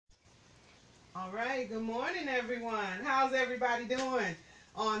All right, good morning, everyone. How's everybody doing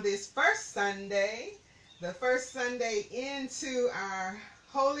on this first Sunday, the first Sunday into our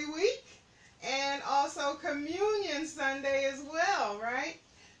Holy Week, and also Communion Sunday as well, right?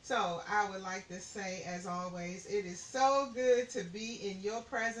 So, I would like to say, as always, it is so good to be in your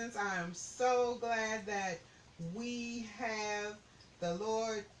presence. I am so glad that we have the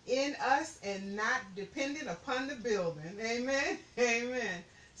Lord in us and not dependent upon the building. Amen. Amen.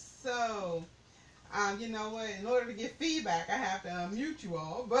 So, you know what? In order to get feedback, I have to unmute you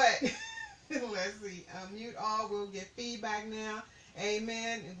all. But let's see, unmute all. We'll get feedback now.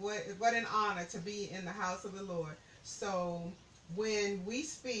 Amen. What an honor to be in the house of the Lord. So when we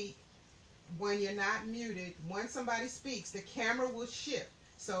speak, when you're not muted, when somebody speaks, the camera will shift.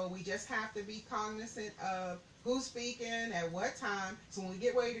 So we just have to be cognizant of who's speaking at what time. So when we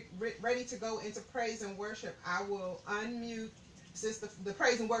get ready to go into praise and worship, I will unmute the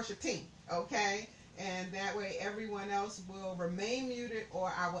praise and worship team. Okay. And that way, everyone else will remain muted,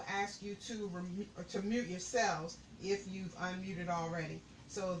 or I will ask you to mute yourselves if you've unmuted already,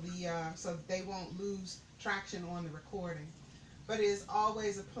 so they won't lose traction on the recording. But it is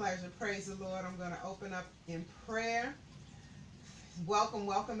always a pleasure. Praise the Lord. I'm going to open up in prayer. Welcome,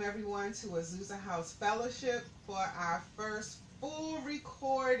 welcome everyone to Azusa House Fellowship for our first full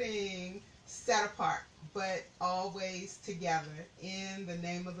recording set apart, but always together in the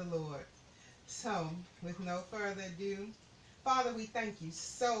name of the Lord. So, with no further ado, Father, we thank you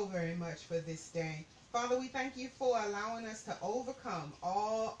so very much for this day. Father, we thank you for allowing us to overcome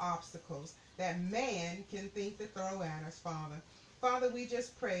all obstacles that man can think to throw at us, Father. Father, we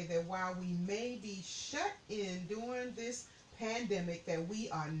just pray that while we may be shut in during this pandemic, that we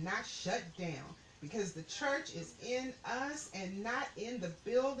are not shut down because the church is in us and not in the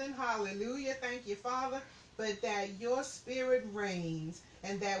building. Hallelujah. Thank you, Father. But that your spirit reigns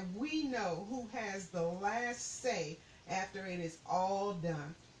and that we know who has the last say after it is all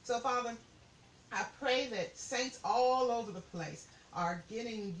done. So, Father, I pray that saints all over the place are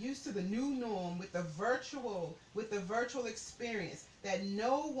getting used to the new norm with the virtual experience, that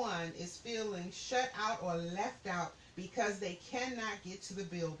no one is feeling shut out or left out because they cannot get to the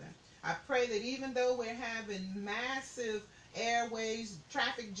building. I pray that even though we're having massive airways,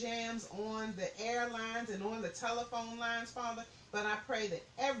 traffic jams on the airlines and on the telephone lines, Father, but I pray that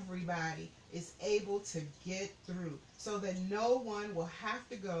everybody is able to get through so that no one will have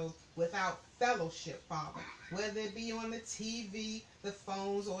to go without fellowship, Father, whether it be on the TV, the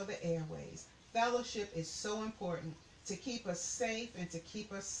phones, or the airways. Fellowship is so important to keep us safe and to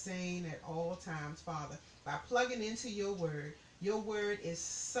keep us sane at all times, Father, by plugging into your word. Your word is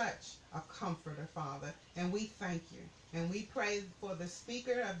such a comforter, Father, and we thank you. And we pray for the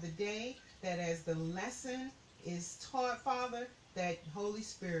speaker of the day, that as the lesson is taught, Father, that Holy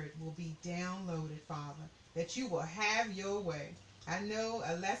Spirit will be downloaded, Father, that you will have your way. I know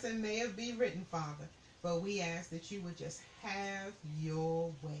a lesson may have been written, Father, but we ask that you would just have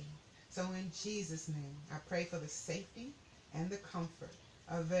your way. So in Jesus' name, I pray for the safety and the comfort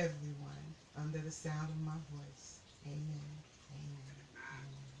of everyone under the sound of my voice. Amen. Amen.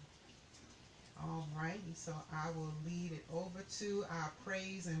 All righty, so I will lead it over to our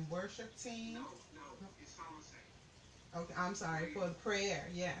praise and worship team. Okay, I'm sorry, for the prayer,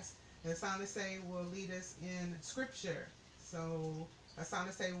 yes. Asana say will lead us in scripture. So,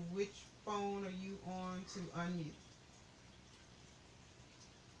 Asana say, which phone are you on to unmute?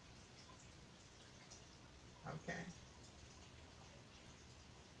 Okay.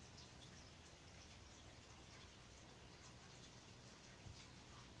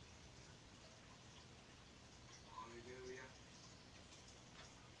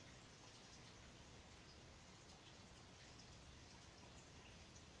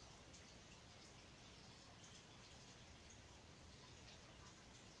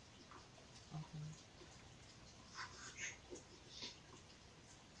 Okay.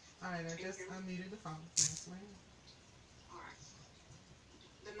 All right, I just unmuted the phone. Yes, ma'am.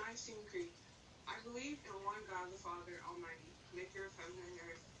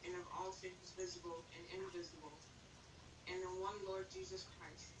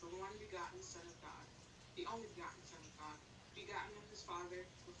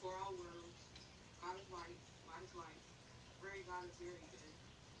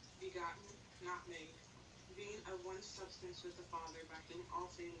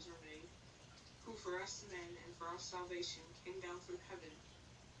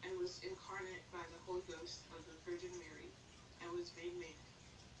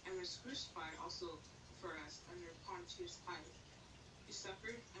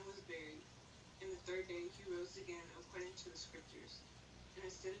 and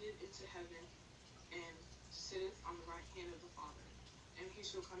ascended into heaven, and sitteth on the right hand of the Father. And he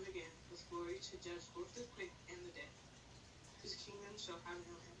shall come again with glory to judge both the quick and the dead. His kingdom shall have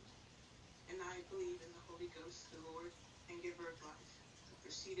no end. And I believe in the Holy Ghost, the Lord and giver of life, who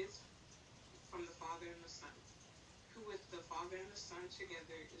proceedeth from the Father and the Son, who with the Father and the Son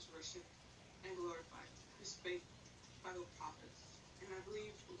together is worshipped and glorified, who spake by the prophets. And I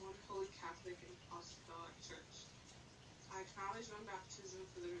believe one holy Catholic and apostolic church. I acknowledge one baptism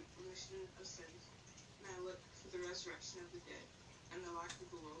for the remission of sins, and I look for the resurrection of the dead and the life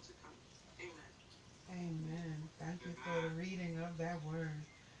of the world to come. Amen. Amen. Thank you for the reading of that word.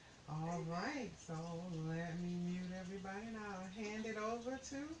 All right, so let me mute everybody and I'll hand it over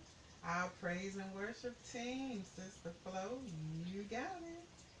to our praise and worship team. Sister Flo, you got it.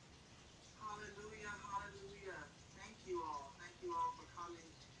 Hallelujah, hallelujah. Thank you all. Thank you all for coming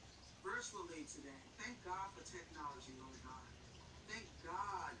virtually today. Thank God for technology, Lord God. Thank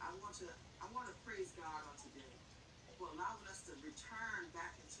God. I want to praise God on today for allowing us to return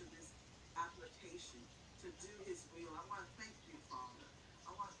back into this application to do his will. I want to thank you, Father.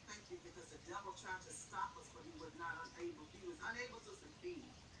 I want to thank you because the devil tried to stop us, but he was not unable. He was unable to succeed.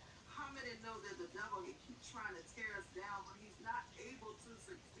 How many know that the devil, he keeps trying to tear us down, but he's not able to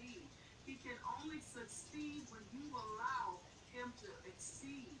succeed. He can only succeed when you allow him to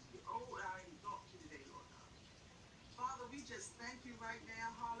exceed. Oh, I exalt you today, Lord God. Father, we just thank you right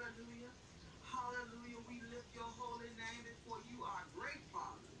now. Hallelujah. Hallelujah. We lift your holy name before you, our great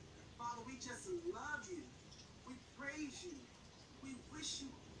Father. Father, we just love you. We praise you. We wish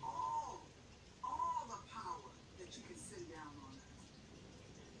you all the power that you can send down on us.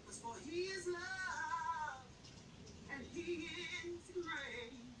 Because for he is love and he is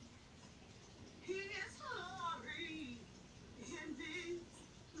grace. He is glory in this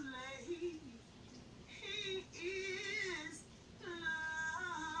place. He is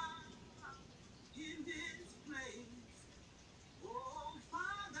love in this place. Oh,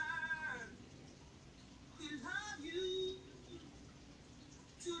 Father, we love you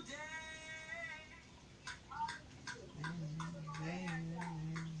today. Amen.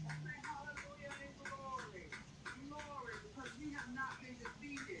 Amen. Hallelujah and glory. Glory, because we have not been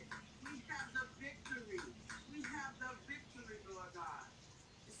defeated. We have the victory. We have the victory, Lord God.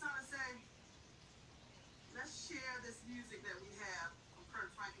 It's time to say, let's share this music that we have from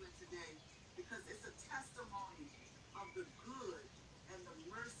Kirk Franklin today because it's a testimony of the good and the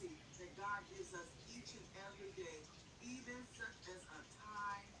mercy that God gives us each and every day, even such as a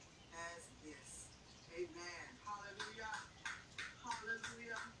time as this. Amen. Hallelujah.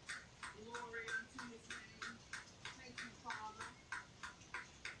 Hallelujah. Glory unto his name. Thank you, Father.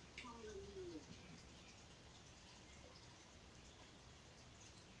 Hallelujah.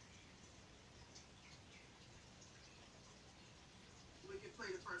 We can play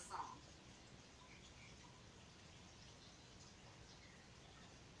the first song.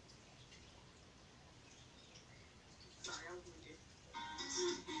 Sorry, I was muted.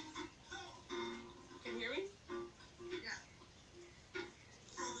 Can you hear me? Yeah.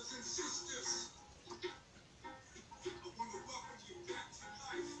 Brothers and sisters, I want to welcome you back to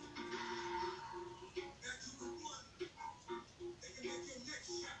life, back to the one that can make your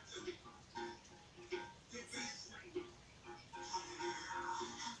next chapter your best.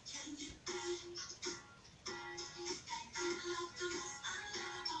 Can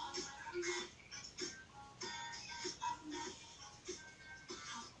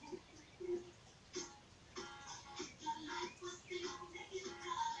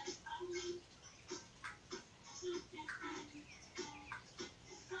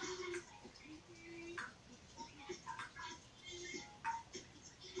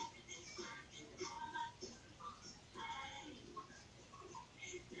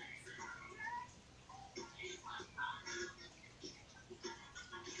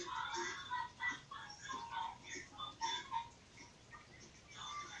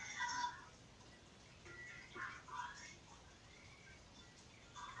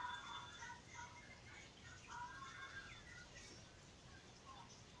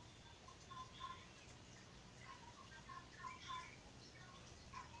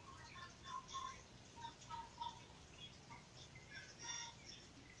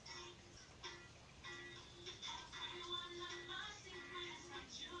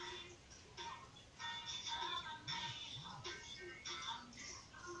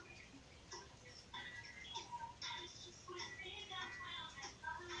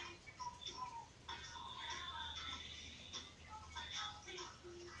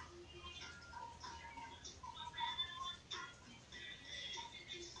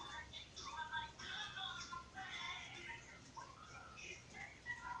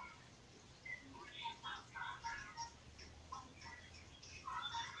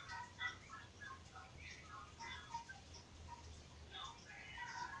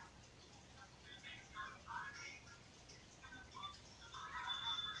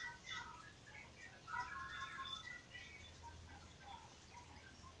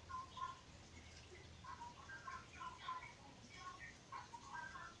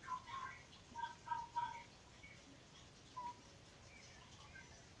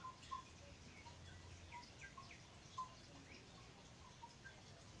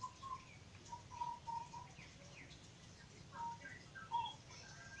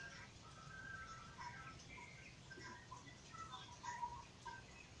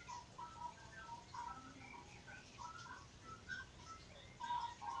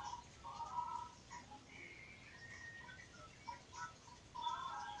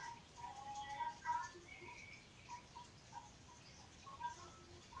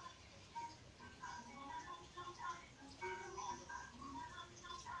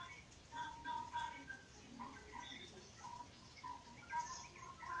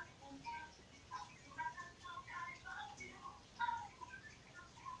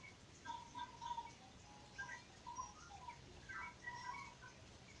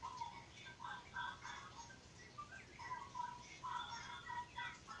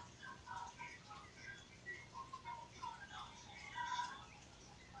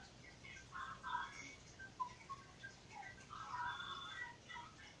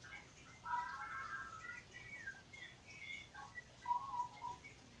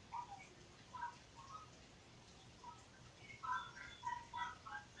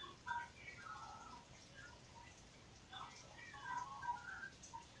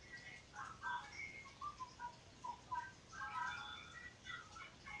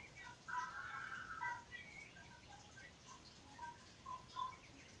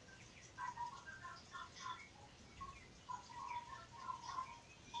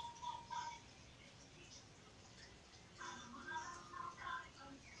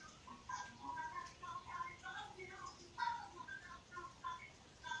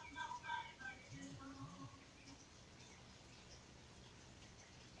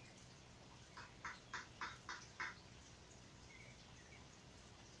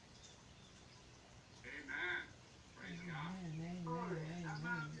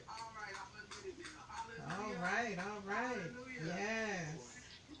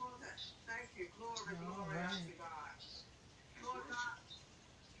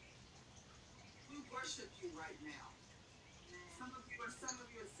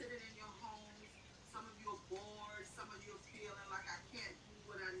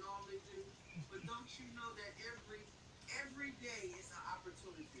you know that every day is an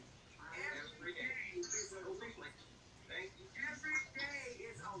opportunity. Every day is a reflection. Every day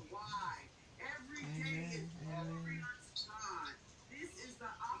is a why. Every day is glory unto God. This is the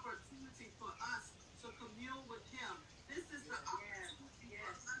opportunity for us to commune with Him. This is the opportunity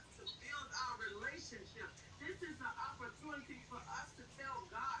for us to build our relationship. This is the opportunity for us to tell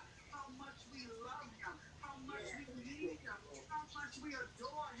God how much we love Him, how much we need Him, how much we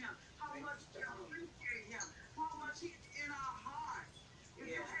adore Him, how much we appreciate Him, how much He's in our hearts. If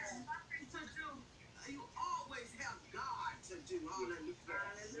you have nothing to do, you always have God to do. Hallelujah.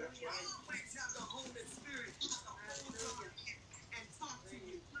 You always have the Holy Spirit to hold on and talk to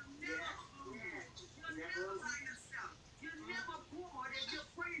you. You're never alone. You're never by yourself. You're never bored if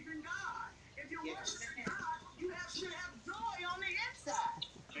you're praising God. If you're worshiping God, you should have joy on the inside.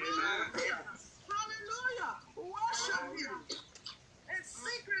 Hallelujah. Worship Him in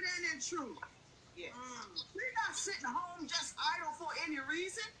secret and in truth. We're not sitting home just idle for any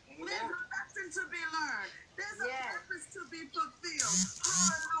reason. There's a lesson to be learned. There's a purpose to be fulfilled.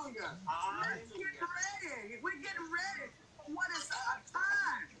 Hallelujah. Let's get ready. We're getting ready for what is a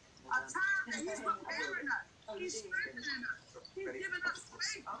time that He's preparing us. He's strengthening us. He's giving us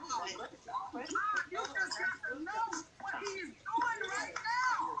faith. God, you just got to know what He is doing right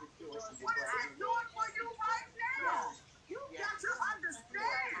now. What is He doing for you right now? You got to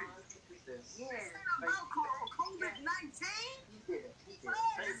understand. This ain't about COVID-19.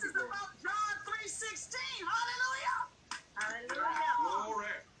 This is about John 3:16. Hallelujah.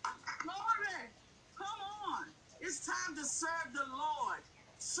 Glory. Come on. It's time to serve the Lord.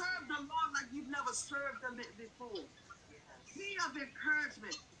 Serve the Lord like you've never served Him before. Be of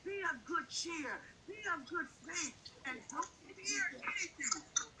encouragement. Be of good cheer. Be of good faith. And don't fear anything.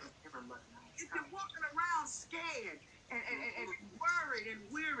 If you're walking around scared and worried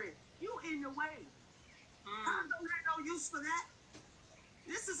and weary, you in your way. God don't have no use for that.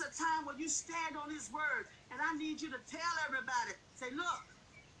 This is a time when you stand on His word, and I need you to tell everybody, say, look,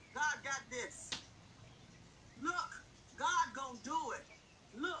 God got this. Look, God gonna do it.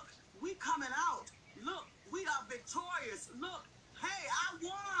 Look, we coming out. Look, we are victorious. Look, hey, I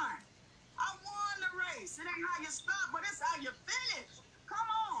won. I won the race. It ain't how you start, but it's how you finish. Come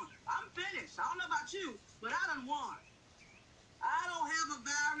on, I'm finished. I don't know about you, but I done won. I don't have a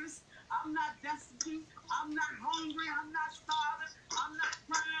virus. I'm not destitute. I'm not hungry. I'm not starving. I'm not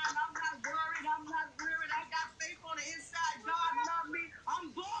crying. I'm not worried. I'm not wearied. I got faith on the inside. God love me. I'm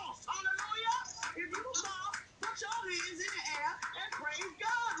boss. Hallelujah. If you boss, put your hands in the air and praise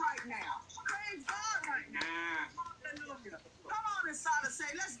God right now. Praise God right now. Hallelujah. Come on inside and say,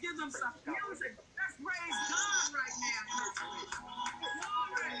 let's give them some music. Let's praise God right now.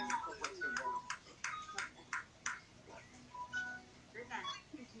 Glory. Thank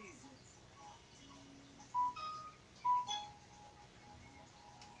you, Jesus.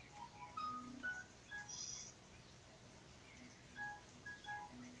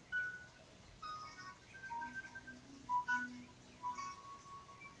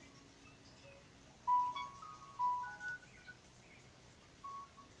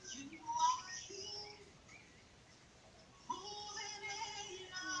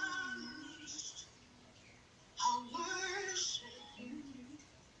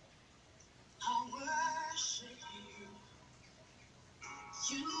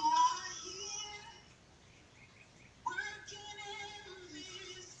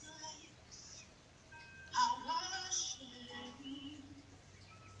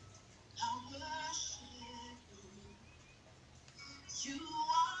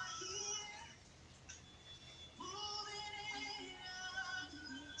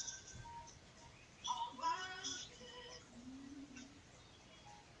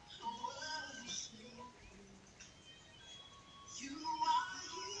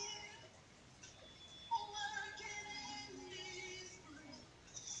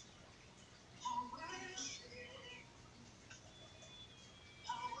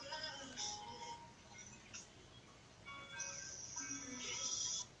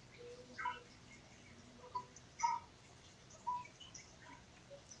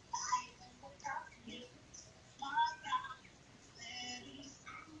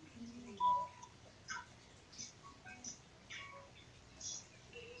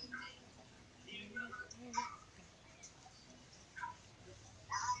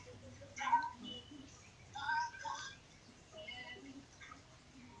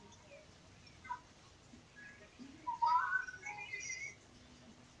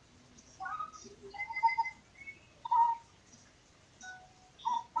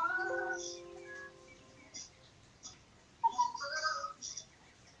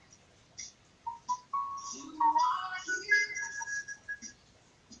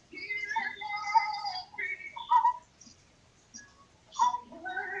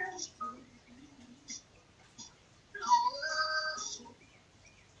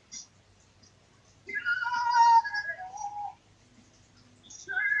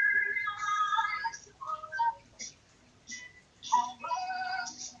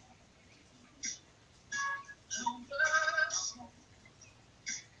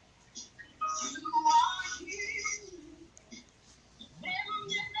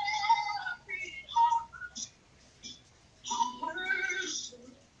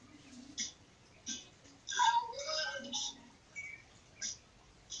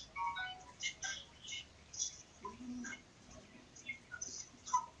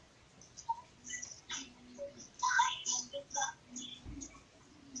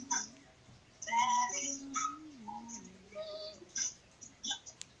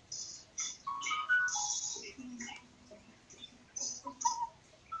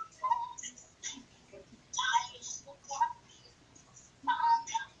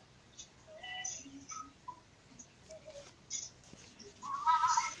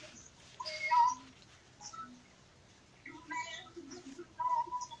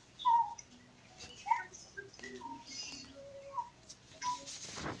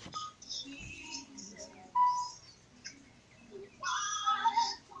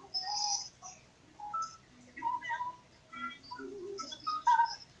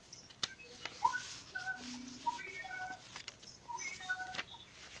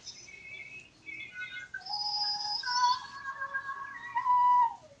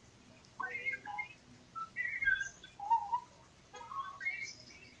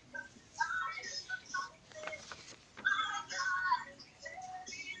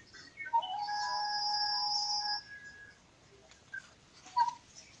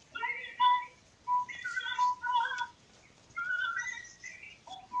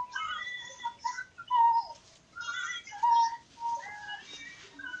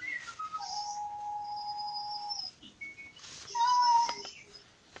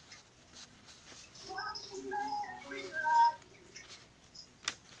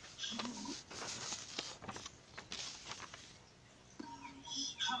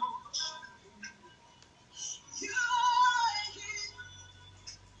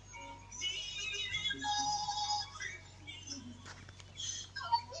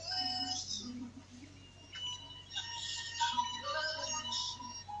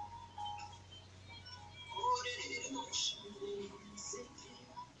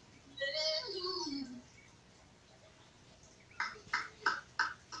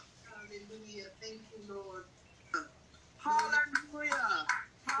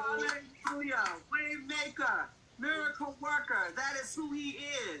 maker, miracle worker. That is who he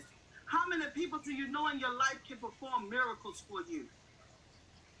is. How many people do you know in your life can perform miracles for you?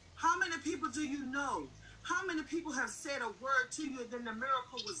 How many people do you know? How many people have said a word to you and then the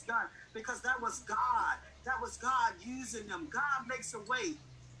miracle was done? Because that was God. That was God using them. God makes a way.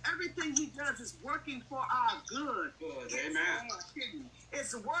 Everything he does is working for our good. Good. Amen.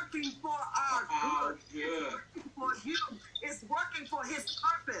 It's working for our good. It's working for you. It's working for his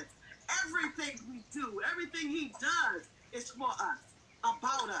purpose. Everything we do, everything he does is for us,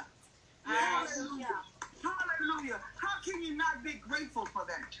 about us. Yes. Hallelujah. Hallelujah. How can you not be grateful for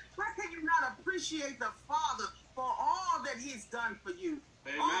that? How can you not appreciate the Father for all that he's done for you?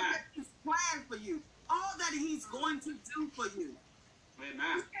 Amen. All that he's planned for you? All that he's going to do for you?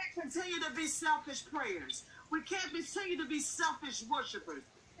 Amen. We can't continue to be selfish prayers. We can't continue to be selfish worshipers.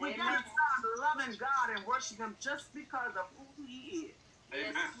 We got to start loving God and worship him just because of who he is.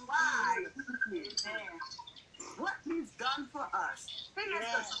 Amen. Why? What he's done for us. He is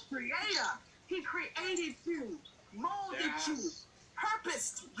the creator. He created you, molded you,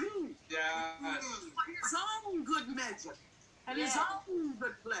 purposed you Yes. for his own good measure and his own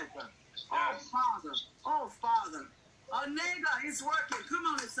good pleasure. Oh, Yes. Father. Oh, Father. Onega is working. Come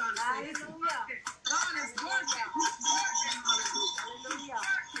on, it's on. Say, it's working. God is working. He's working. Hallelujah.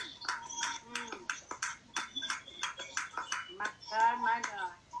 He's working. My God, my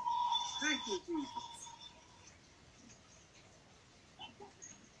God. Thank you, Jesus.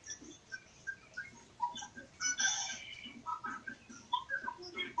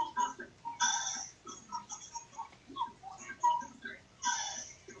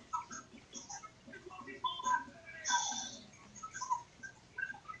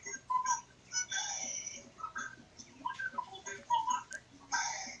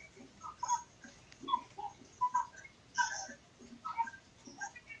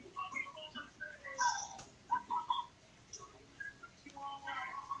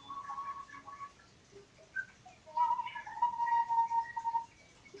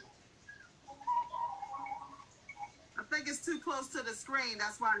 I think it's too close to the screen.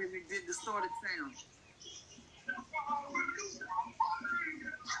 That's why it did distorted sound.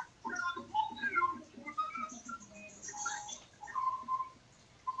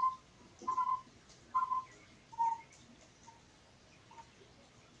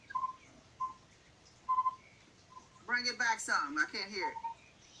 Bring it back some. I can't hear it.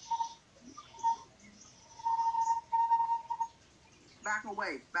 Back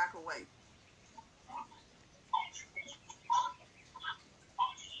away. Back away.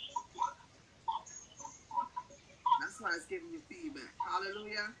 That's why it's giving you feedback.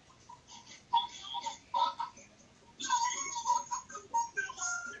 Hallelujah.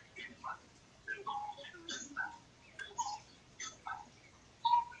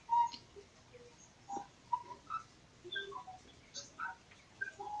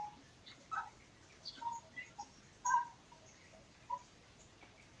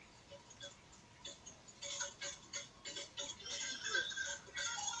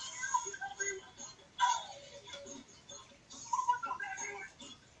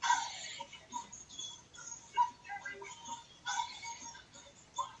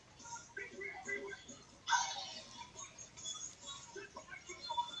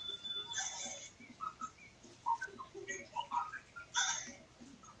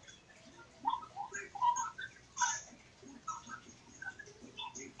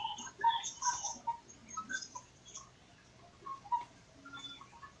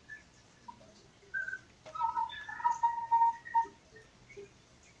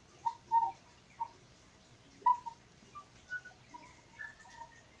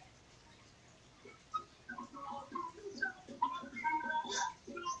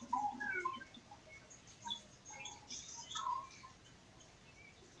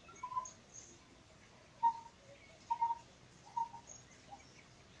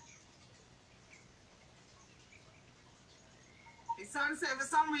 It's starting to say for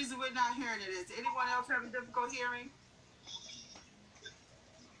some reason we're not hearing it. Is anyone else having difficult hearing?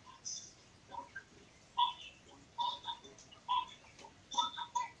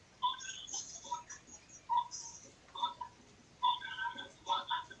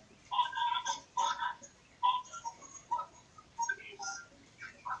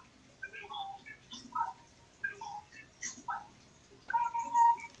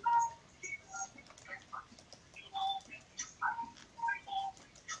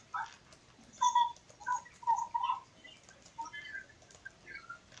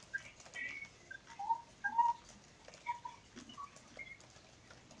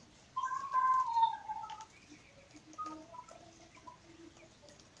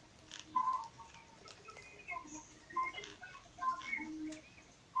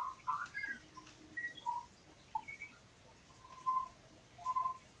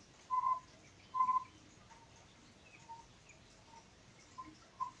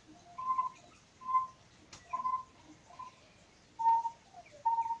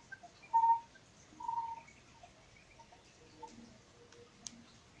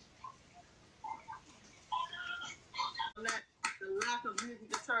 of music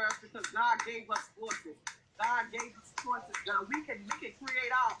deter us because God gave us voices. God gave us choices. God, we can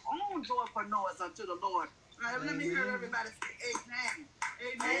create our own joyful noise unto the Lord. All right, let me hear everybody say amen.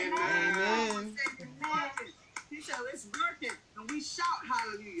 Amen. Amen. Amen. He said it's working, and we shout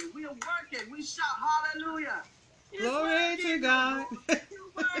hallelujah. We are working. We shout hallelujah. It's Glory to working, oh God. Lord. It's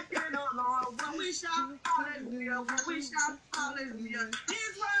working, oh Lord. When we shout hallelujah, when we shout hallelujah,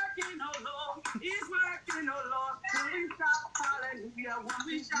 it's working, oh Lord. It's working, oh Lord. When we shout hallelujah, when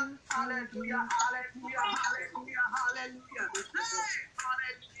we shout hallelujah, hallelujah, hallelujah, hallelujah. Hey,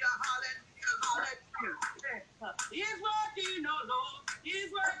 hallelujah, hallelujah, hallelujah. It's working, oh Lord.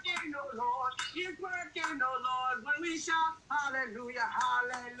 It's working, oh Lord. It's working, oh Lord. When we shout hallelujah,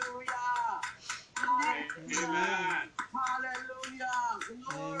 hallelujah. Amen. Hallelujah.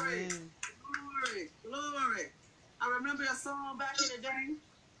 Glory. Amen. Glory. Glory. I remember a song back in the day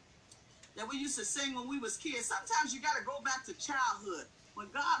that we used to sing when we was kids. Sometimes you got to go back to childhood, when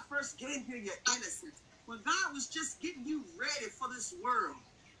God first gave you your innocence, when God was just getting you ready for this world,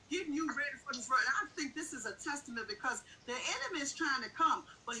 getting you ready for this world. And I think this is a testament because the enemy is trying to come,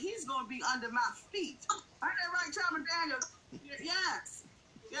 but he's going to be under my feet. Ain't that right, Chairman Daniel? Yes.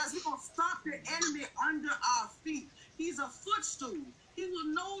 Yes, we're going to stop the enemy under our feet. He's a footstool. He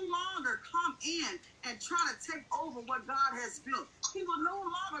will no longer come in and try to take over what God has built. He will no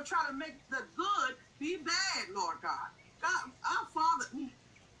longer try to make the good be bad, Lord God. God, our Father.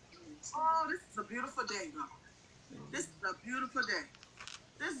 Oh, this is a beautiful day, God. This is a beautiful day.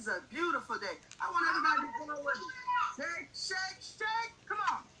 This is a beautiful day. I want everybody to go with me. Shake, shake, shake. Come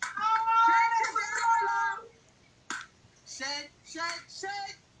on. Shake the devil off. Shake, shake,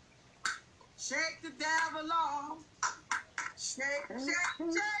 shake. Shake the devil off. Shake, shake,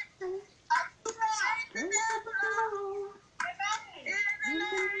 shake. Shake the devil off. In the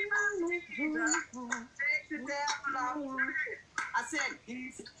name of Jesus. Shake the devil off. I said,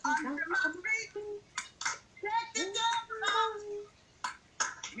 he's under my feet. Shake the devil off.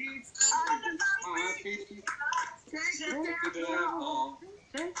 He's under my feet. Shake the devil off.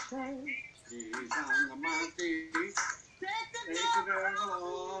 He's under my feet. Shake the Take the devil devil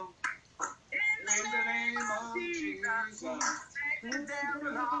off. off. In the name of Jesus. Shake the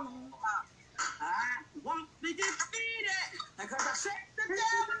devil off. I won't be defeated because I shake the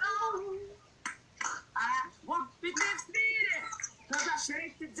devil off. I won't be defeated because I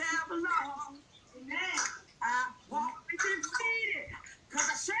shake the devil off. Amen. I won't be defeated because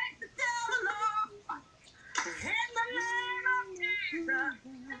I shake the devil off. In the name of Jesus,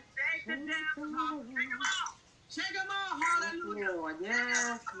 shake the devil off. Shake them off. Shake them off. Hallelujah. Lord,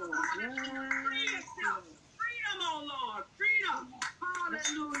 yes, Lord, Free yes, yourself. Freedom, oh Lord. Freedom.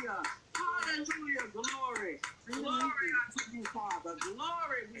 Hallelujah. Hallelujah. Glory. Glory unto you, Father.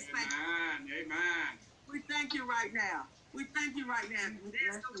 Glory. We thank you. Amen. Amen. We thank you right now. We thank you right now.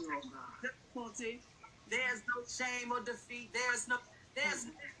 There's yes, no Lord God. difficulty. There's no shame or defeat. There's no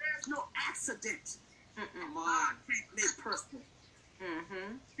accident. Come God on. can't make personal.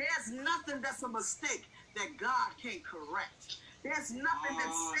 Mm-hmm. There's nothing that's a mistake that God can't correct. There's nothing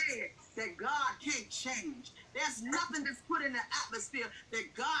that's said that God can't change. There's nothing that's put in the atmosphere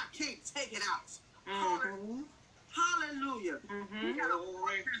that God can't take it out. Mm-hmm. Hallelujah. Mm-hmm. We got a force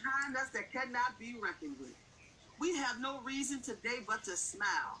Glory. behind us that cannot be reckoned with. We have no reason today but to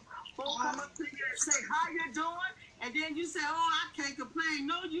smile. Folks come up to you and say, how you doing? And then you say, oh, I can't complain.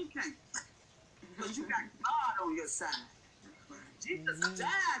 No, you can't. Because you got God on your side. Jesus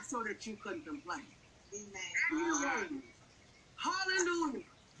died so that you couldn't complain. Amen. And you rose. Hallelujah.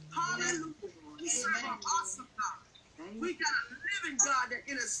 Hallelujah. We serve an awesome God. We got a living God that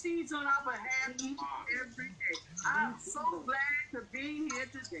intercedes on our behalf each and every day. I'm so glad to be here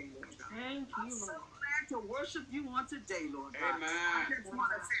today, Lord God. Thank I'm you, so Lord. glad to worship you on today, Lord God. Amen. I just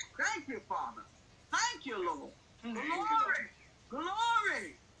want to say thank you, Father. Thank you, Lord. Thank you. Glory.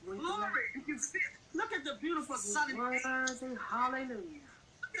 Glory. We Glory. If you see, look at the beautiful sunny day. worthy. Hallelujah.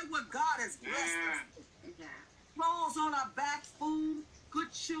 Look at what God has blessed us with. Yeah. Clothes on our back, food,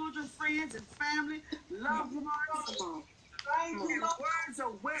 good children, friends, and family, loved ones. Thank you, Lord. Words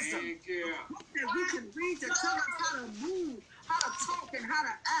of wisdom. Thank you. Book that we can read to tell us how to move, how to talk, and how to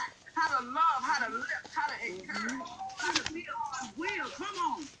act, how to love, how to live, how to encourage, how to be on will. Come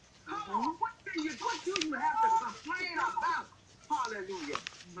on. Come on. What do you have to complain about? Hallelujah.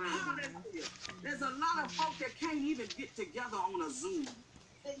 Hallelujah. There's a lot of folk that can't even get together on a Zoom.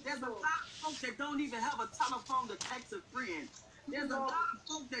 There's a lot of folks that don't even have a telephone to text a friend. There's a lot of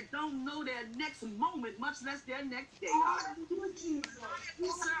folks that don't know their next moment, much less their next day. We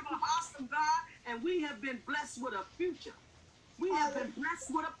serve an awesome God, and we have been blessed with a future. We have been blessed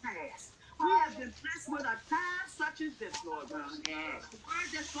with a past. We have been blessed with a time such as this, Lord God. Yes. The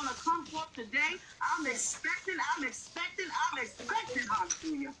word that's going to come forth today, I'm expecting, hallelujah.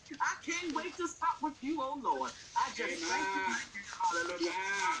 I can't wait to stop with you, oh Lord. I just thank you, hallelujah.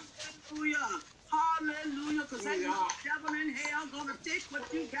 Amen. Hallelujah, hallelujah, because ain't no devil in hell going to take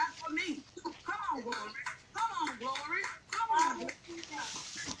what you got for me. Come on, glory. Come on, glory. Come on, glory.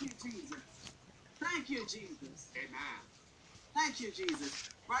 Thank you, Jesus. Thank you, Jesus. Amen. Thank you, Jesus.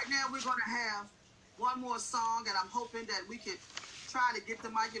 Right now, we're going to have one more song, and I'm hoping that we could try to get the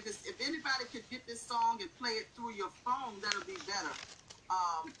mic. If anybody could get this song and play it through your phone, that'll be better.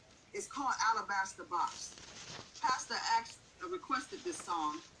 It's called Alabaster Box. Pastor requested this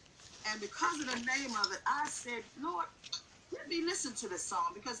song, and because of the name of it, I said, Lord, let me listen to this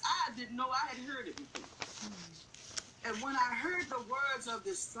song, because I didn't know I had heard it before. And when I heard the words of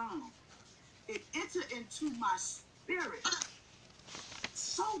this song, it entered into my spirit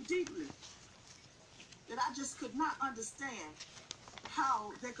so deeply that I just could not understand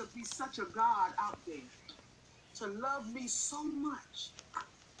how there could be such a God out there to love me so much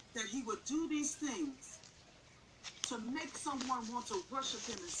that he would do these things to make someone want to worship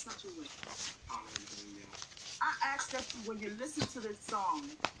him in such a way. Hallelujah. I ask that you, when you listen to this song,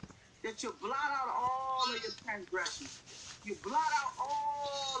 that you blot out all of your transgressions. You blot out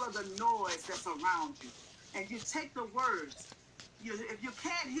all of the noise that's around you. And you take the words. If you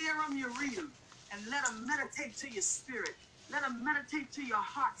can't hear them, you read them. And let them meditate to your spirit. Let them meditate to your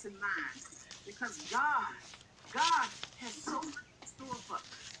hearts and minds. Because God has so much in store for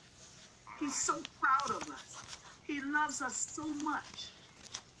us. He's so proud of us. He loves us so much.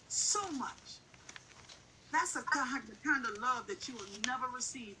 So much. That's the kind of love that you will never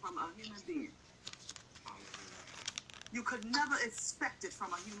receive from a human being. You could never expect it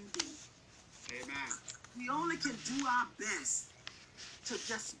from a human being. Amen. We only can do our best to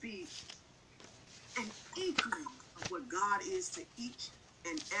just be an inkling of what God is to each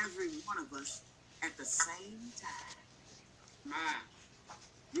and every one of us at the same time. Amen.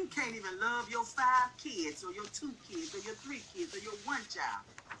 You can't even love your 5 kids or your 2 kids or your 3 kids or your 1 child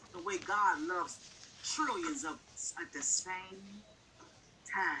the way God loves trillions of us at the same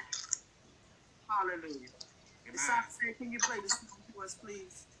time. Hallelujah. Sasha, can you play this song for us,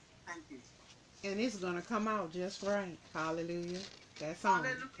 please? Thank you. And it's going to come out just right. Hallelujah. That's on.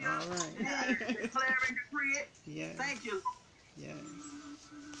 Hallelujah. All right. Declare and decree it. Yes. Thank you. Yes.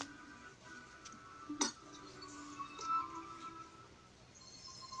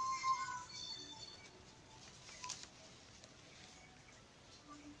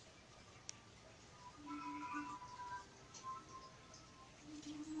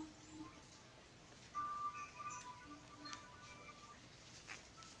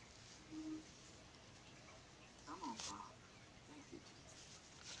 Come on, Father. Thank you, Jesus.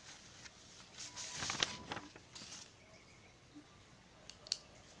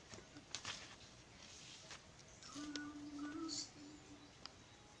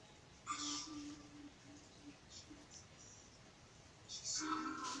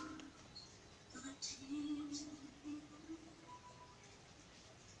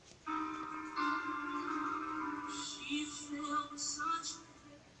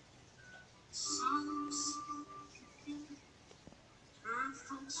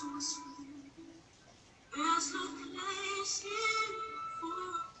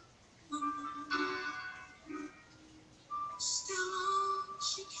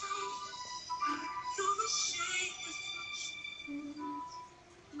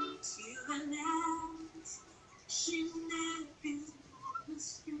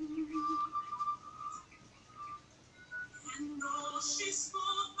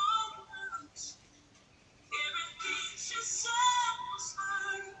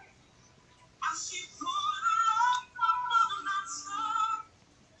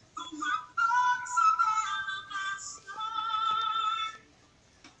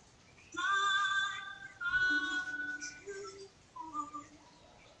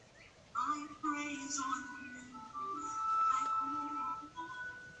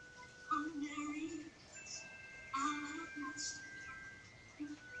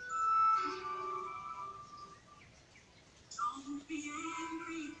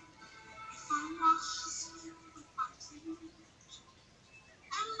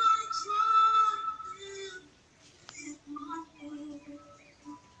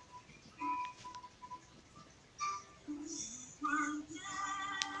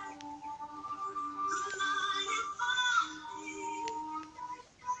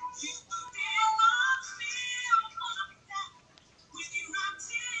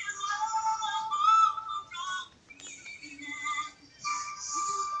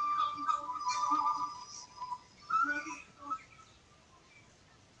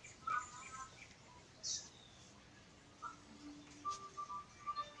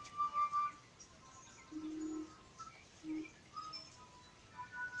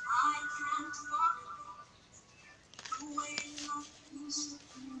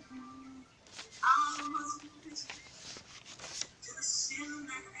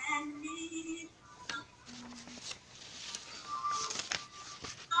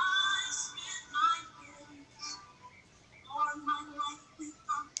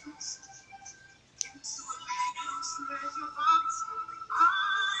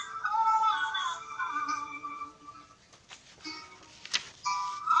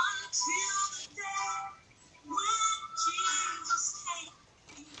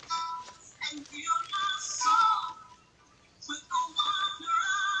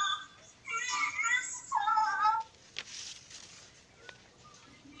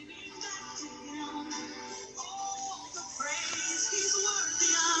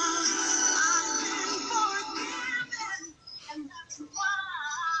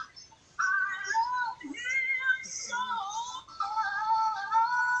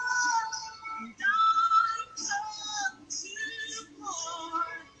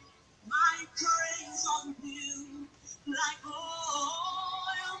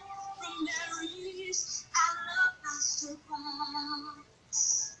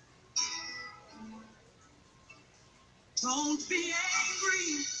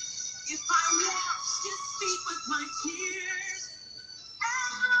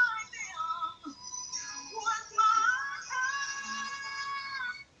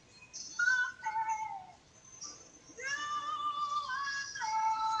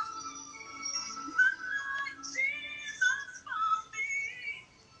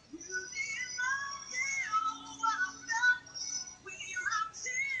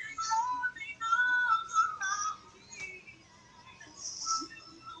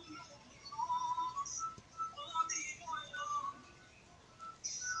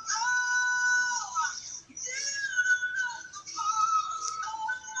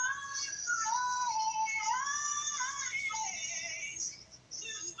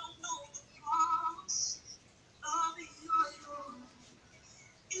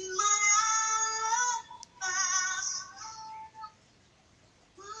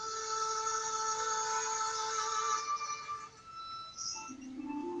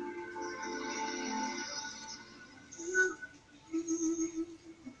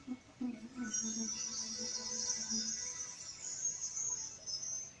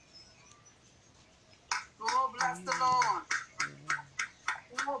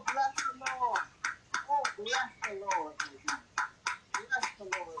 Bless the Lord. Oh, bless the Lord. Bless the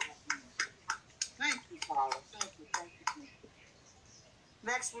Lord. Thank you, Father. Thank you. Thank you. Thank you.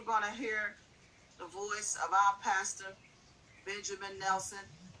 Next, we're going to hear the voice of our pastor, Benjamin Nelson.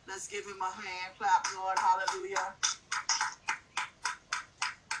 Let's give him a hand clap, Lord. Hallelujah.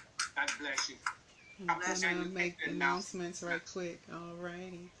 God bless you. I'm Bless gonna you. make the announcements right quick.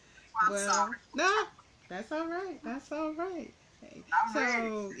 Alrighty. I'm sorry. No, that's all right. That's all right. Hey, I'm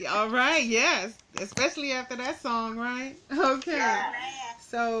ready. all right, yes, especially after that song, right? Okay. Yeah.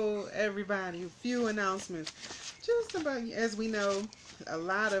 So, everybody, a few announcements. Just about, as we know, a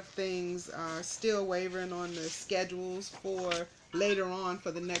lot of things are still wavering on the schedules for later on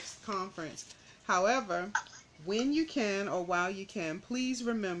for the next conference. However, when you can or while you can, please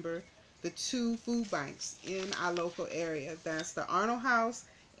remember the two food banks in our local area. That's the Arnold House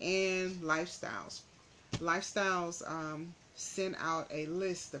and Lifestyles. Lifestyles sent out a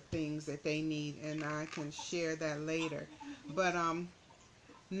list of things that they need, and I can share that later. But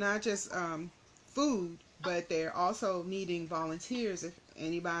not just food, but they're also needing volunteers. If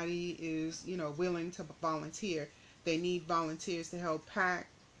anybody is, willing to volunteer, they need volunteers to help pack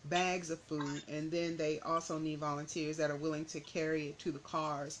bags of food, and then they also need volunteers that are willing to carry it to the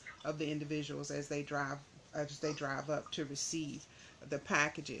cars of the individuals as they drive up to receive the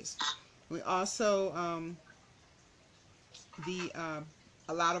packages. We also the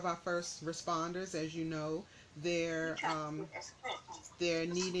a lot of our first responders, as you know, they're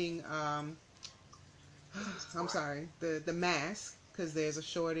needing I'm sorry, the mask, because there's a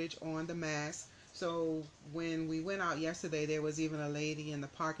shortage on the mask. So when we went out yesterday, there was even a lady in the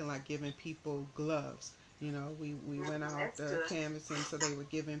parking lot giving people gloves. We went out canvassing, so they were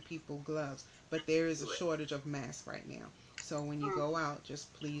giving people gloves. But there is a shortage of masks right now. So when you go out,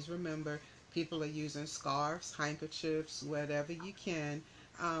 just please remember, people are using scarves, handkerchiefs, whatever you can.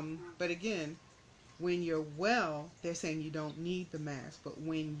 But again, when you're well, they're saying you don't need the mask. But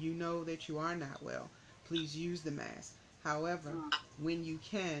when you know that you are not well, please use the mask. However, when you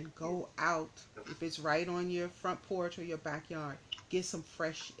can, go out. If it's right on your front porch or your backyard, get some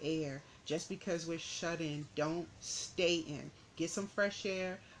fresh air. Just because we're shut in, don't stay in. Get some fresh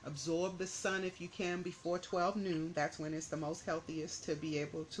air. Absorb the sun if you can before 12 noon. That's when it's the most healthiest to be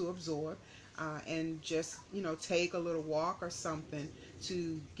able to absorb. And just, take a little walk or something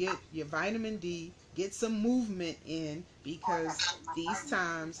to get your vitamin D, get some movement in, because these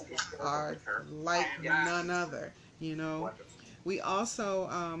times are like none other. We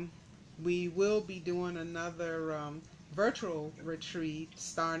also we will be doing another virtual retreat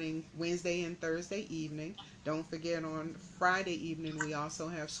starting Wednesday and Thursday evening. Don't forget, on Friday evening we also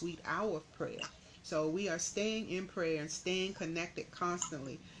have Sweet Hour of Prayer. So we are staying in prayer and staying connected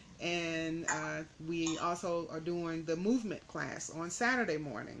constantly. And we also are doing the movement class on Saturday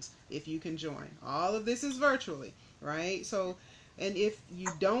mornings, if you can join. All of this is virtually, right? So, and if you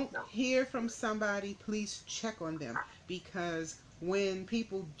don't hear from somebody, please check on them, because when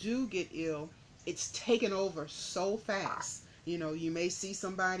people do get ill, it's taken over so fast. You may see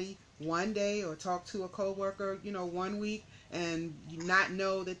somebody one day or talk to a coworker, one week, and not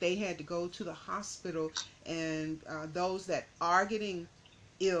know that they had to go to the hospital. And those that are getting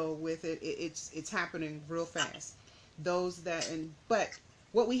ill with it, it's happening real fast. But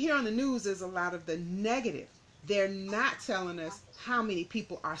what we hear on the news is a lot of the negative. They're not telling us how many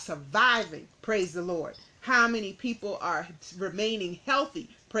people are surviving, praise the Lord, how many people are remaining healthy,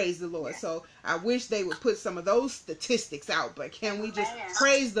 praise the Lord. So I wish they would put some of those statistics out. But can we just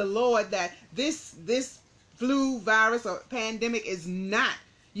praise the Lord that this flu virus or pandemic is not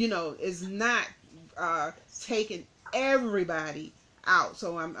taking everybody out.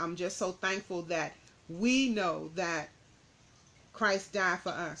 So I'm just so thankful that we know that Christ died for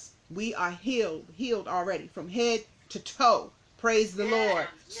us. We are healed already from head to toe. Praise the Lord.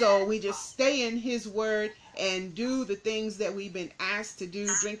 So we just stay in his word and do the things that we've been asked to do,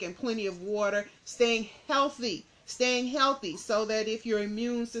 drinking plenty of water, staying healthy, so that if your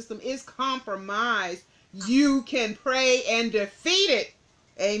immune system is compromised, you can pray and defeat it.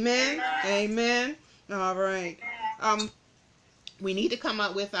 Amen. Amen. All right. We need to come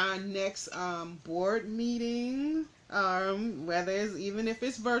up with our next board meeting, even if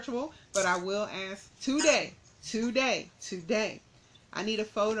it's virtual. But I will ask today, I need a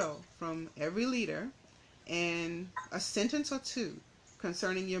photo from every leader and a sentence or two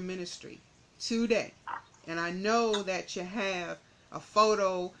concerning your ministry today. And I know that you have a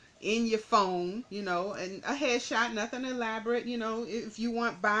photo in your phone, and a headshot, nothing elaborate. If you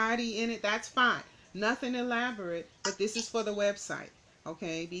want body in it, that's fine. Nothing elaborate, but this is for the website,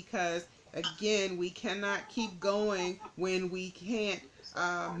 okay? Because again, we cannot keep going when we can't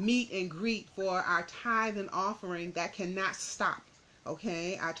meet and greet for our tithe and offering that cannot stop.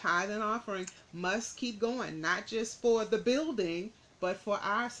 Okay, our tithe and offering must keep going, not just for the building, but for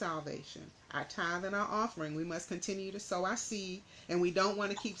our salvation. Our tithe and our offering, we must continue to sow our seed, and we don't want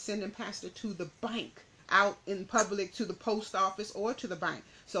to keep sending pastor to the bank, out in public, to the post office or to the bank.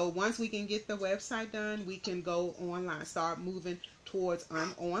 So once we can get the website done, we can go online, start moving towards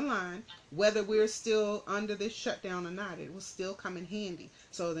online. Whether we're still under this shutdown or not, it will still come in handy.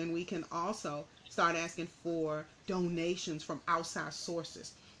 So then we can also start asking for donations from outside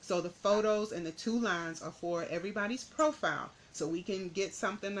sources. So the photos and the 2 lines are for everybody's profile, so we can get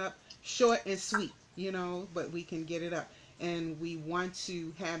something up short and sweet, but we can get it up. And we want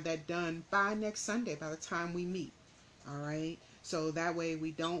to have that done by next Sunday, by the time we meet. All right. So that way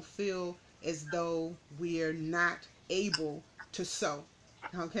we don't feel as though we're not able to sow.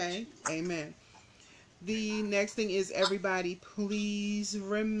 Okay. Amen. The next thing is, everybody, please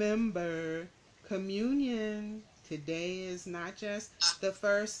remember communion. Today is not just the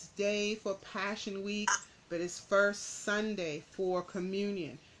first day for Passion Week, but it's first Sunday for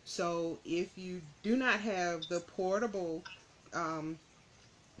communion. So if you do not have the portable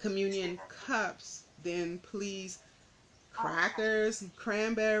communion cups, then please, crackers,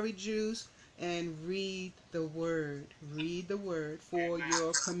 cranberry juice, and read the word. Read the word for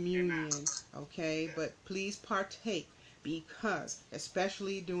your communion, okay? But please partake, because,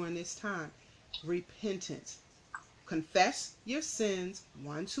 especially during this time, repentance. Confess your sins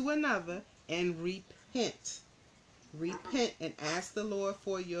one to another and repent. Repent and ask the Lord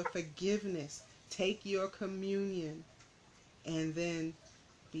for your forgiveness. Take your communion and then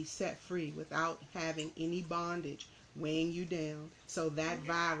be set free without having any bondage weighing you down, so that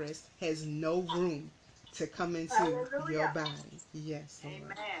virus has no room to come into your Hallelujah. body. Yes, Lord.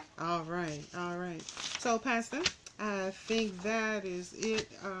 Amen. All right, all right. So, Pastor, I think that is it.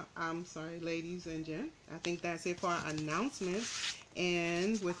 I'm sorry, ladies and gents. I think that's it for our announcements.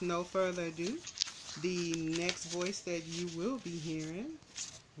 And with no further ado, the next voice that you will be hearing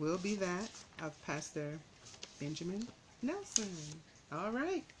will be that of Pastor Benjamin Nelson. All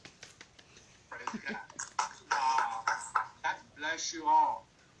right. Praise God. God bless you all.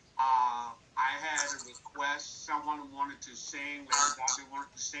 I had a request. Someone wanted to sing. Lady Bobby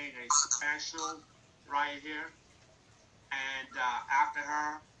wanted to sing a special right here. And after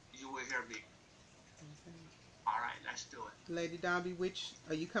her, you will hear me. Okay. All right, let's do it. Lady Dobby, which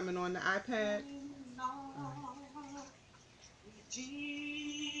are you coming on the iPad?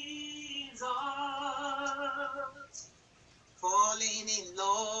 Jesus, falling in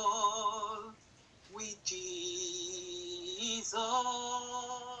love with Jesus.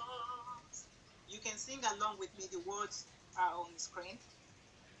 You can sing along with me. The words are on the screen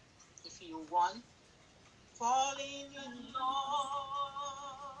if you want. Falling in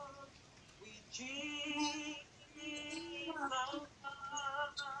love with Jesus.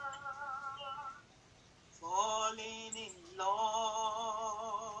 Falling in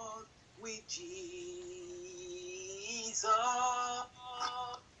love with Jesus.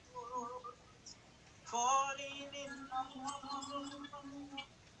 Falling in love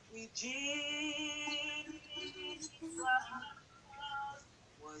with Jesus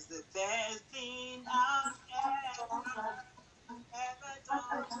was the best thing I've ever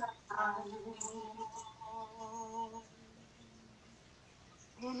done.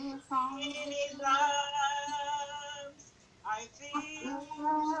 In his arms, I feel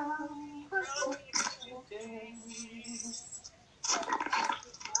protected.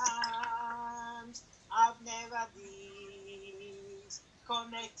 Arms, I've never disconnected.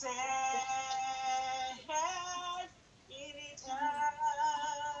 In his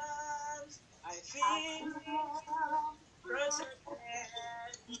arms, I feel protected.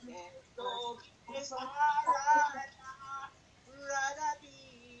 And so is where I'd rather be.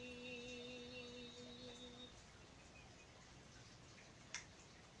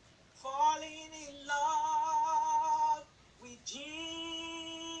 Falling in love with Jesus.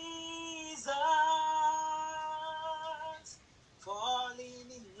 Falling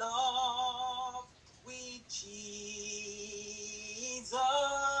in love with Jesus.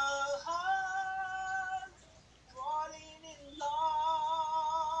 Falling in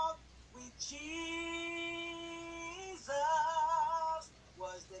love with Jesus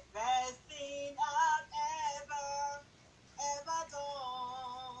was the best thing I've ever done.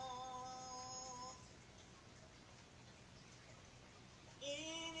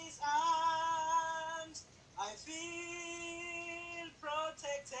 In his arms, I feel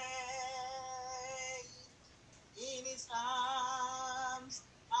protected. In his arms,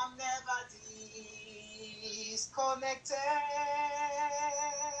 I'm never disconnected.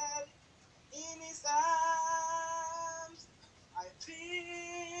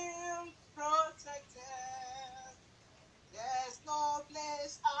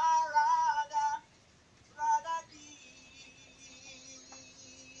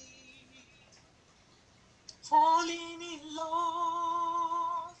 falling in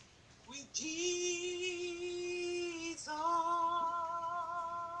love with Jesus,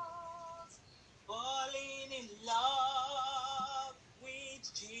 falling in love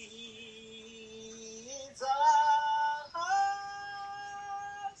with Jesus,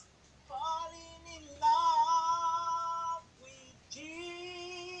 falling in love with Jesus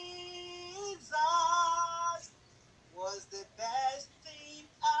was the best thing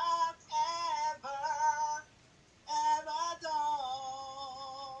I've ever done.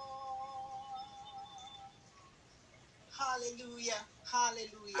 Hallelujah,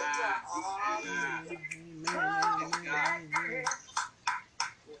 hallelujah. Amen. Amen. Praise God.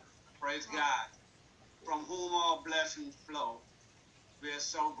 Praise God. From whom all blessings flow. We are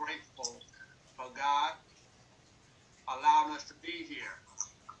so grateful for God allowing us to be here.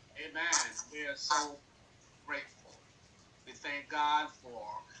 Amen. We are so grateful. We thank God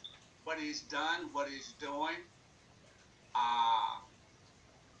for what He's done, what He's doing.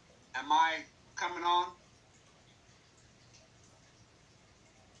 Am I coming on?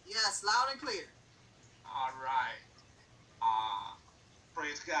 Yes, loud and clear. All right.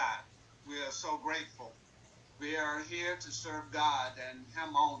 Praise God. We are so grateful. We are here to serve God and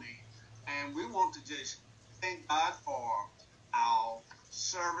Him only. And we want to just thank God for our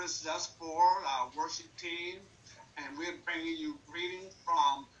service thus far, our worship team. And we're bringing you greetings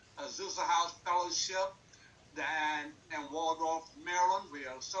from Azusa House Fellowship in Waldorf, Maryland. We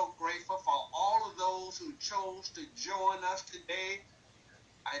are so grateful for all of those who chose to join us today.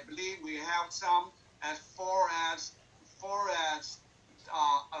 I believe we have some as far as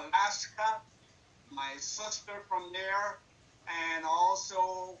Alaska, my sister from there, and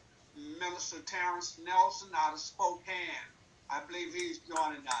also Minister Terrence Nelson out of Spokane. I believe he's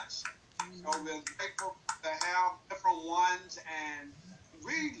joining us. So we're grateful to have different ones, and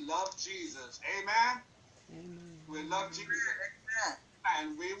we love Jesus. Amen. We love Jesus. Amen.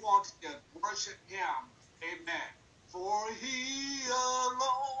 And we want to worship Him. Amen. For He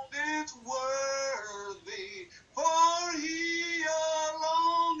alone is worthy. For He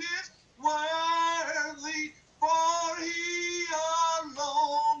alone is worthy. For He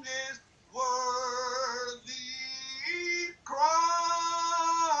alone is worthy.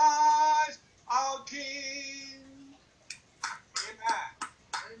 Christ our King. Amen.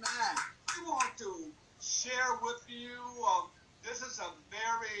 Amen. We want to share with you. This is a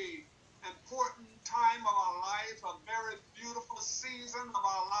very important time of our life, a very beautiful season of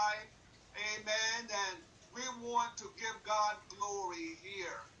our life. Amen. And we want to give God glory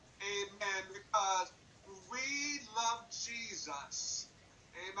here. Amen. Because we love Jesus.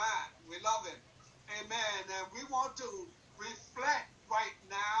 Amen. We love Him. Amen. And we want to reflect right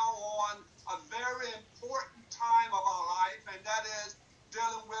now on a very important time of our life, and that is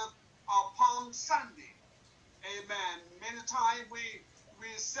dealing with Palm Sunday. Amen. Many times we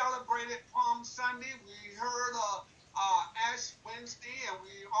celebrated Palm Sunday. We heard of Ash Wednesday, and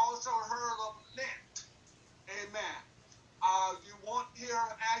we also heard of Lent. Amen. You won't hear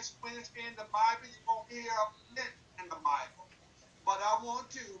of Ash Wednesday in the Bible. You won't hear of Lent in the Bible. But I want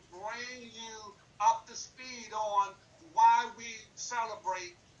to bring you up to speed on why we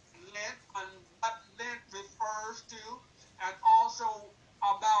celebrate Lent and what Lent refers to, and also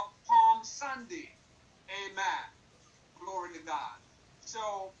about Palm Sunday. Amen. Glory to God.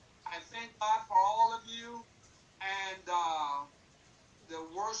 So I thank God for all of you and the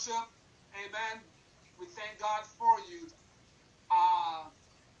worship. Amen. We thank God for you.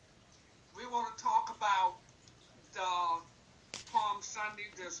 We want to talk about the Palm Sunday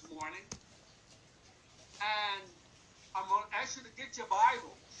this morning. And I'm going to ask you to get your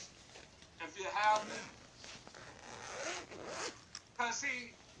Bibles if you have them. Because,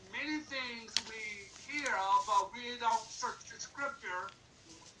 see, many things we hear of, but we don't search the scripture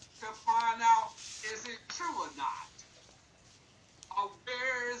to find out is it true or not. Or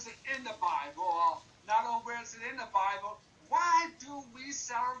where is it in the Bible? Or not only where is it in the Bible, why do we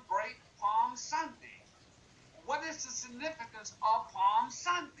celebrate Palm Sunday? What is the significance of Palm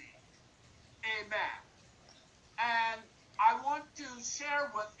Sunday? Amen. And I want to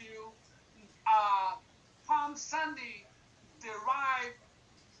share with you Palm Sunday derived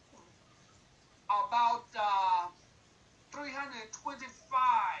about 325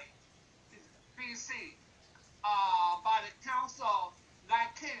 BC by the Council of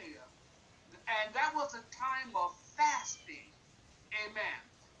Nicaea. And that was a time of fasting. Amen.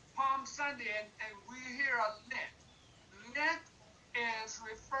 Palm Sunday, and we hear of Lent. Lent is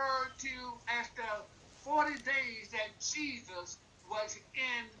referred to as the 40 days that Jesus was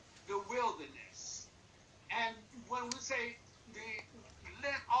in the wilderness. And when we say the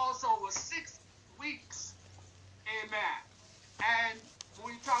Lent also was 6 weeks,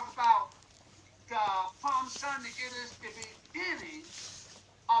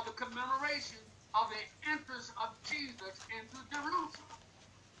 of the commemoration of the entrance of Jesus into Jerusalem.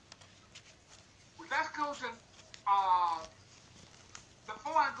 Well, let's go to,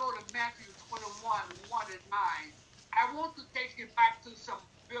 before I go to Matthew 21, 1 and 9, I want to take you back to some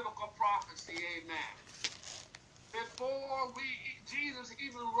biblical prophecy, amen. Before Jesus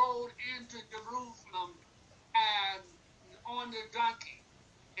even rode into Jerusalem and on the donkey,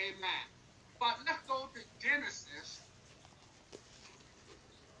 amen. But let's go to Genesis,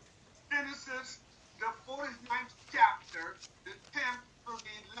 the 49th chapter, the 10th through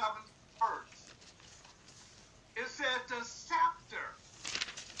the 11th verse. It says, the scepter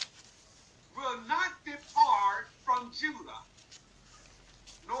will not depart from Judah,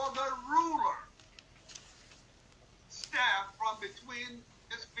 nor the ruler staff from between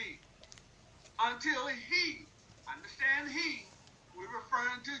his feet, until he, understand he, we're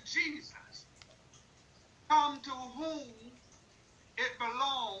referring to Jesus, come to whom it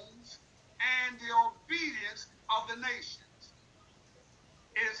belongs, and the obedience of the nations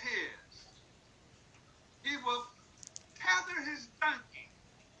is his. He will tether his donkey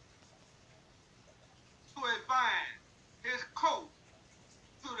to a vine, his coat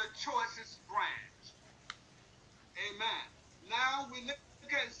to the choicest branch. Amen. Now we look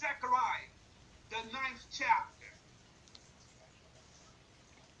at Zechariah, the 9th chapter.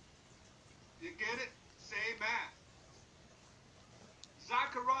 You get it? Say amen.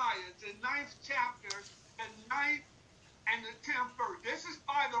 Zechariah, the 9th chapter, the 9th and the 10th verse. This is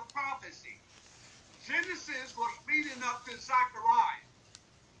Bible prophecy. Genesis was leading up to Zechariah.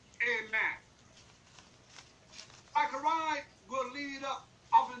 Amen. Zechariah will lead up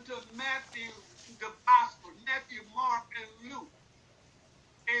into Matthew, the Gospel, Matthew, Mark, and Luke.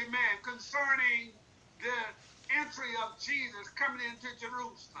 Amen. Concerning the entry of Jesus coming into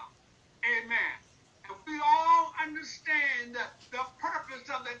Jerusalem. Amen. And we all understand the purpose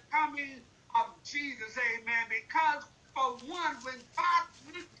of the coming of Jesus. Amen. Because for one, when God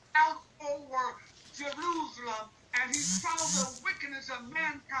looked out over Jerusalem and he saw the wickedness of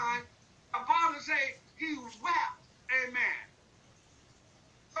mankind, the Bible says he wept. Amen.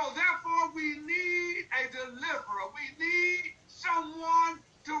 So therefore we need a deliverer. We need someone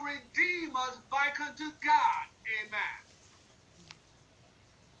to redeem us back unto God. Amen.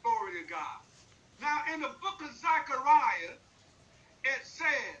 Glory to God. Now in the book of Zechariah, it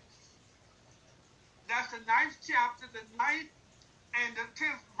says, that's the 9th chapter, the 9th and the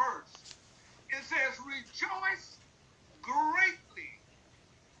 10th verse. It says, rejoice greatly,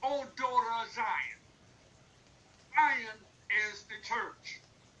 O daughter of Zion. Zion is the church.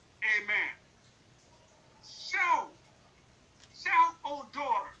 Amen. Shout, O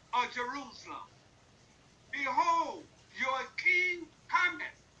daughter of Jerusalem. Behold, your king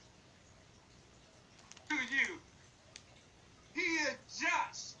cometh to you. He is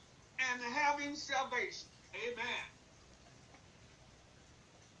just and having salvation. Amen.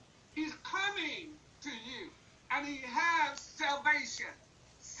 He's coming to you, and he has salvation.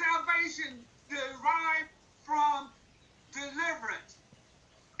 Salvation derived from deliverance.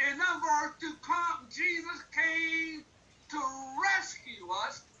 In other words, to come, Jesus came to rescue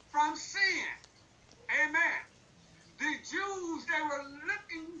us from sin. Amen. The Jews, they were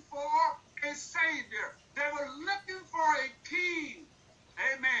looking for a Savior. They were looking for a king.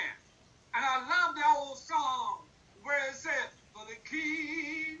 Amen. And I love the old song where it says, for the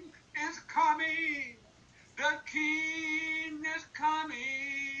king is coming. The king is coming.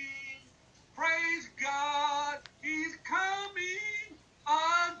 Praise God, he's coming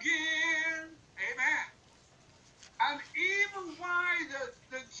again. Amen. And even why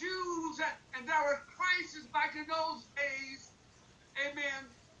the Jews, and there was crisis back in those days, amen,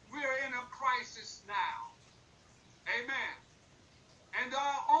 we're in a crisis now. Amen. And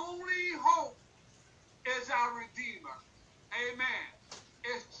our only hope is our Redeemer. Amen.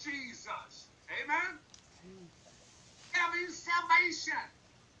 It's Jesus. Amen. Having salvation,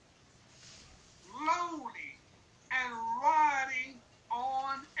 lowly, and riding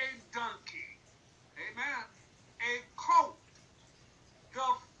on a donkey. Amen. A coat, the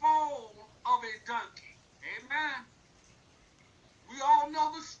foal of a donkey. Amen. We all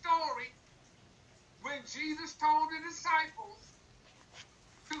know the story when Jesus told the disciples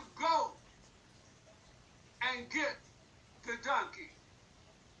to go and get the donkey.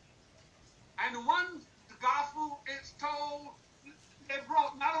 And the gospel is told they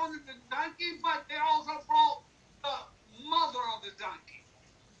brought not only the donkey, but they also brought the mother of the donkey.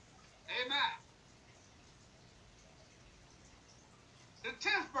 Amen. The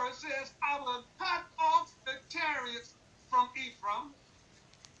 10th verse says, I will cut off the chariots from Ephraim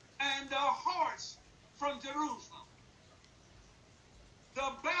and the horse from Jerusalem.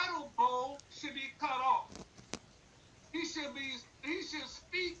 The battle bow should be cut off. He should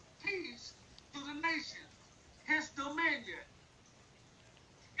speak peace to the nations. His dominion.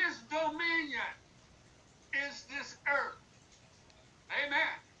 His dominion is this earth.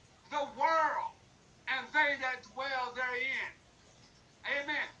 Amen. The world and they that dwell therein.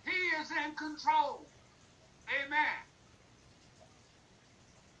 Amen. He is in control. Amen.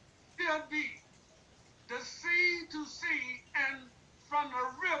 He'll be the sea to sea and from the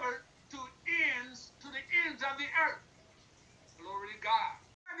river to the ends of the earth. Glory to God.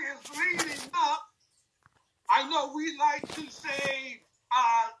 That is leading up. I know we like to say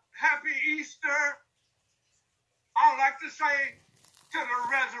Happy Easter. I like to say to the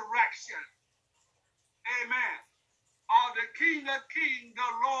resurrection. Amen. Of the King of Kings,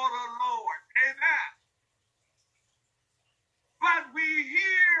 the Lord of Lords. Amen. But we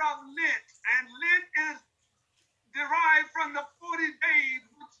hear of Lent, and Lent is derived from the 40 days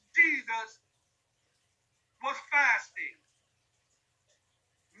which Jesus was fasting.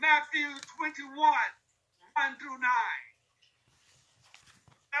 Matthew 21, 1 through 9.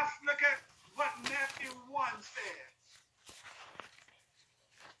 Let's look at what Matthew 1 says.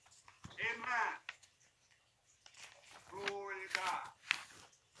 Amen. Glory to God.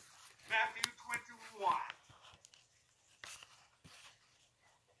 Matthew 21.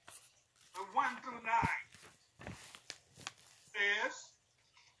 And 1 through 9 says,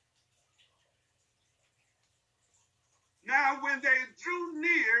 now when they drew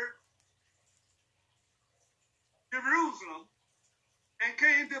near Jerusalem and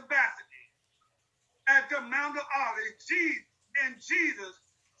came to Bethany at the Mount of Olives, and Jesus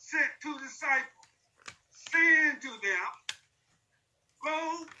sent two disciples, saying to them,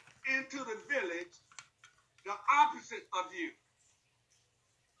 go into the village, the opposite of you,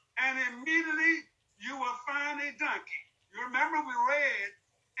 and immediately you will find a donkey. You remember we read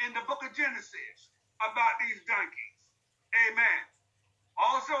in the book of Genesis about these donkeys. Amen.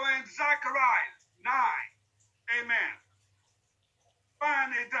 Also in Zechariah 9. Amen.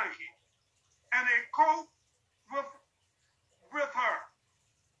 Find a donkey and a colt with her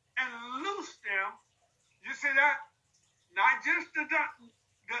and loose them. You see that? Not just the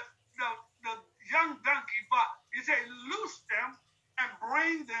young donkey, but you say loose them and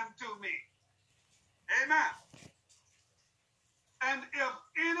bring them to me. Amen. And if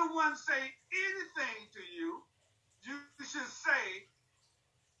anyone say anything to you, you should say,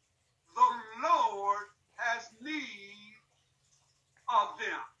 the Lord has need of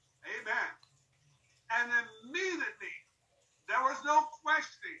them. Amen. And immediately, there was no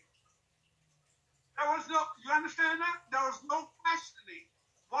questioning. You understand that? There was no questioning.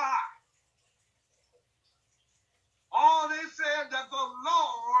 Why? All they said that the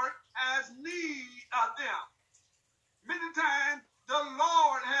Lord has need of them. Many times, the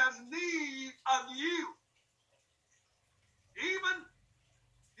Lord has need of you. Even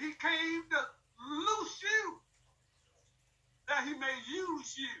he came to loose you, that he may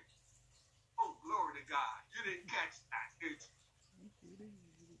use you. Oh, glory to God. You didn't catch that, did you?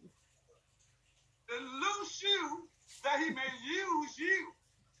 To loose you, that he may use you.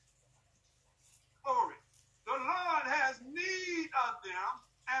 Glory. The Lord has need of them,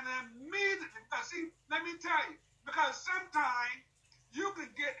 and immediately, because see, let me tell you, because sometimes you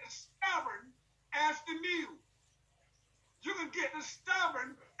can get as stubborn as the mule. You can get as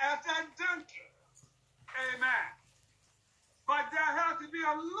stubborn as that donkey. Amen. But there has to be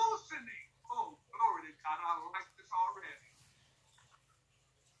a loosening. Oh, glory to God. I like this already.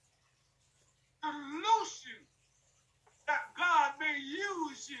 To loose you, that God may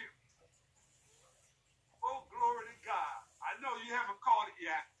use you. Oh, glory to God. I know you haven't caught it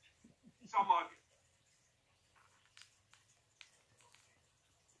yet, some of you.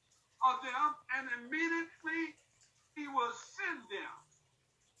 Of them, and immediately he will send them.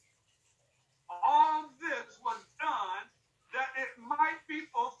 All this was done that it might be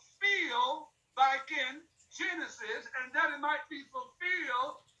fulfilled back in Genesis, and that it might be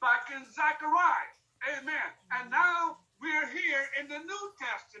fulfilled back in Zechariah. Amen. And now we're here in the New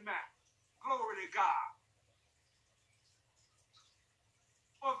Testament. Glory to God.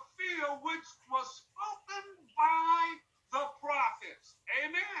 Fulfill which was spoken by the prophets.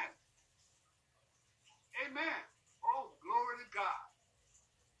 Amen. Amen. Oh, glory to God.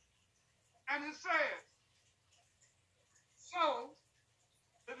 And it says, so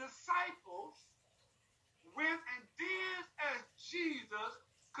the disciples went and did as Jesus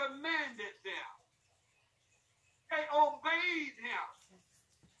commanded them. They obeyed him.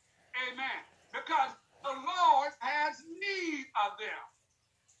 Amen. Because the Lord has need of them.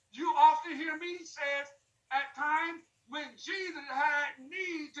 You often hear me say at times, when Jesus had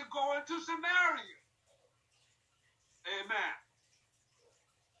need to go into Samaria. Amen.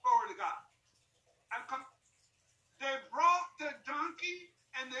 Glory to God. And they brought the donkey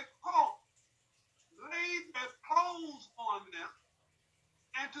and the colt, laid their clothes on them,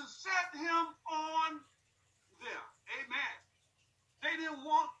 and to set him on them. Amen. They didn't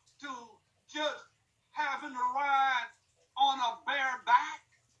want to just have him to ride on a bare back.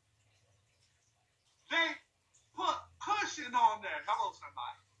 They put cushion on there. Hello,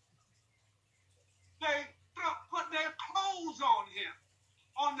 somebody. They put their clothes on him,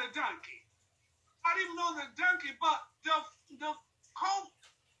 on the donkey. Not even on the donkey, but the coat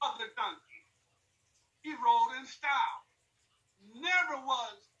of the donkey. He rode in style. Never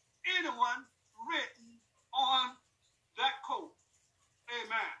was anyone written on that coat.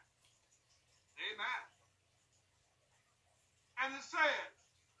 Amen. Amen. And it says,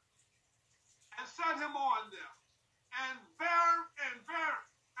 and set him on them, and a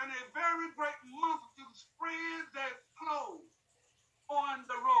very great multitude spread their clothes on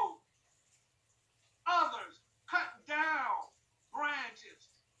the road. Others cut down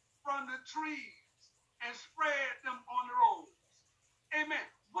branches from the trees and spread them on the roads. Amen.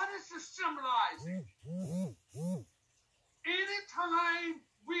 What is this symbolizing? Anytime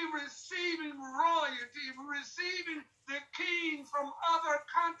we're receiving royalty, we're receiving the king from other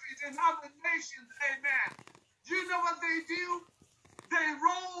countries and other nations, amen. Do you know what they do? They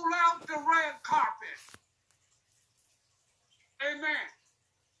roll out the red carpet. Amen.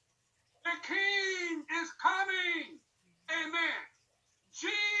 The king is coming. Amen.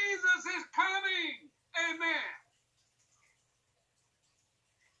 Jesus is coming. Amen.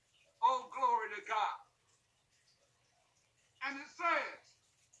 Oh, glory to God. And it says,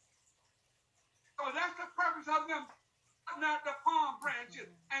 so that's the purpose of them putting out the palm branches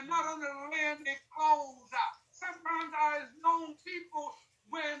and not only laying their clothes out. Sometimes I have known people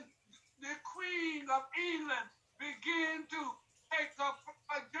when the Queen of England began to take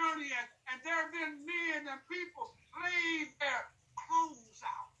a journey and there have been men and people leave their clothes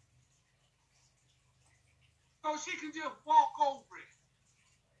out so she can just walk over it.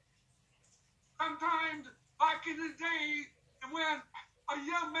 Sometimes back in the day when a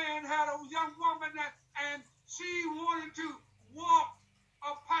young man had a young woman and she wanted to walk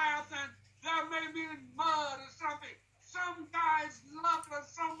a path and there may be mud or something. Some guys loved her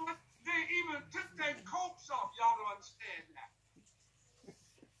so much they even took their coats off. Y'all don't understand that.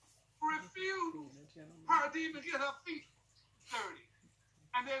 Refused her to even get her feet dirty.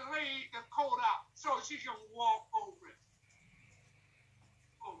 And they laid the coat out so she can walk over it.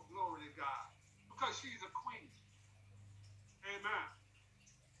 Oh, glory to God. Because she's a queen. Amen.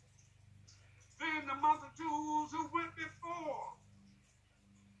 Then the multitudes who went before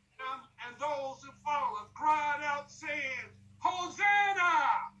them and those who followed cried out saying,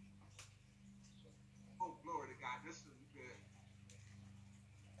 Hosanna! Oh, glory to God. This is good.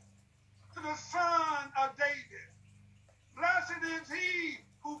 To the Son of David. Blessed is he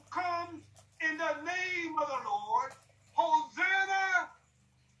who comes in the name of the Lord. Hosanna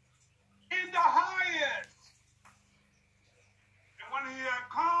in the highest. And when he had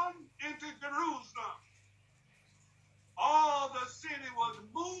come into Jerusalem, all the city was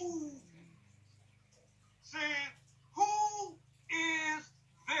moved, saying, who is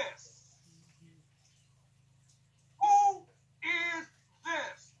this? Who is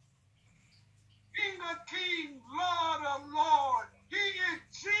this? King of kings, Lord of lords. He is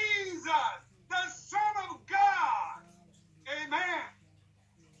Jesus, the Son of God. Amen.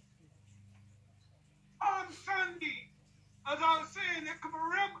 On Sunday, as I was saying, it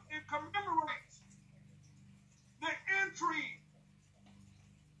commemorates the entry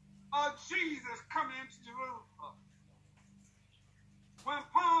of Jesus coming into Jerusalem. When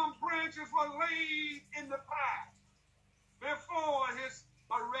palm branches were laid in the path before his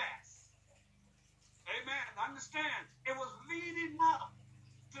arrest. Amen. Understand, it was leading up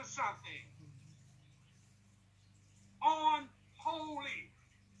to something. On Holy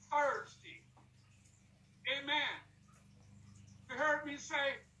Thursday. Amen. You heard me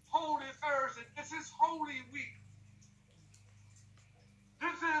say Holy Thursday. This is Holy Week.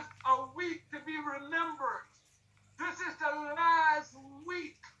 This is a week to be remembered. This is the last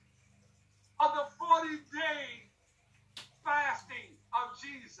week of the 40-day fasting of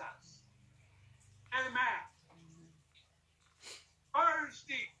Jesus. Amen.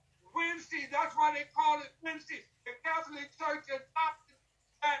 Thursday, Wednesday, that's why they call it Wednesday. The Catholic Church adopted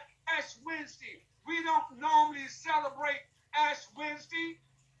that Ash Wednesday. We don't normally celebrate Ash Wednesday,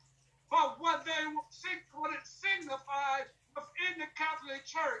 but what it signifies within the Catholic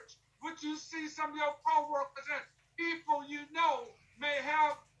Church, which you see some of your co-workers and people you know may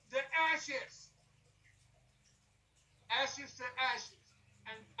have the ashes to ashes,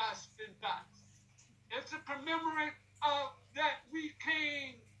 and dust to dust. It's a commemorate of that we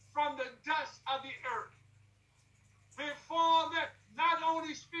came from the dust of the earth. Before that, not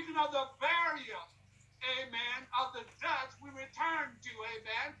only speaking of the barrier, amen, of the dust we return to,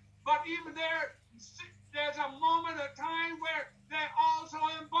 amen, but even there's a moment of time where they also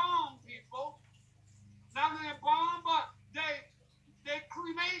embalm people. Not only embalm, but they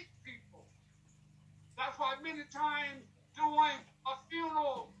cremate people. That's why many times during a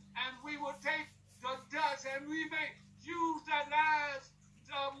funeral, and we will take the dust and we may use that last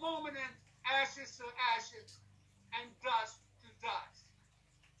moment in ashes to ashes and dust to dust.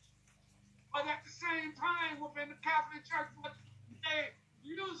 But at the same time, within the Catholic Church, what they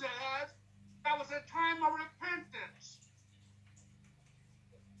use it as, that was a time of repentance.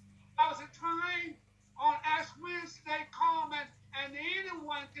 That was a time on Ash Wednesday come and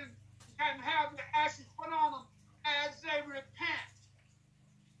anyone can have the ashes put on them as they repent.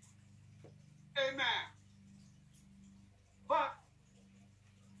 Amen. But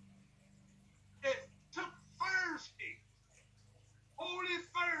it took Thursday, Holy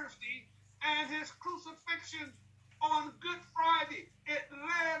Thursday, and his crucifixion on Good Friday. It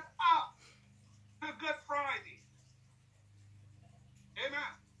led up to Good Friday.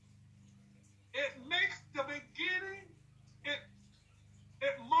 Amen. It makes the beginning,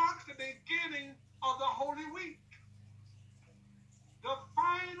 it marks the beginning of the Holy Week. The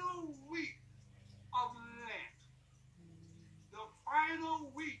final week of Lent. The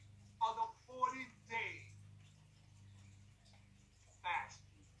final week of the 40-day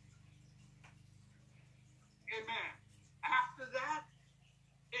fasting. Amen. After that,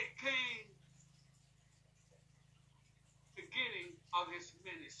 it came beginning of his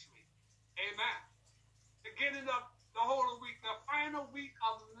ministry. Amen. Beginning of the Holy Week, the final week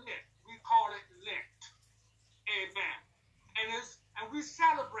of Lent. We call it Lent. Amen. And we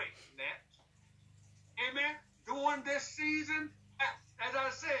celebrate Lent. Amen. During this season, as I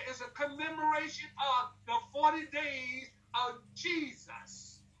said, it's a commemoration of the 40 days of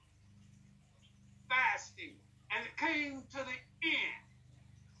Jesus fasting. And it came to the end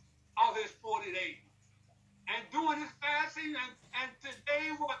of his 40 days. And doing his fasting, and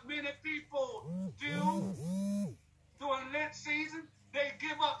today what many people do during Lent season, they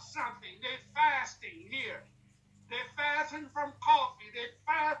give up something. They're fasting here. They're fasting from coffee. They're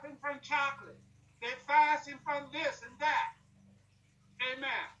fasting from chocolate. They're fasting from this and that.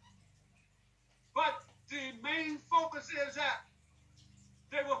 Amen. But the main focus is that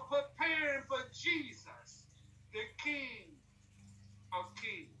they were preparing for Jesus, the King of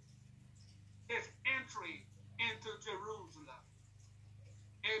Kings, his entry into Jerusalem.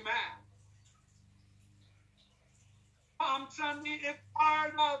 Amen. Palm Sunday is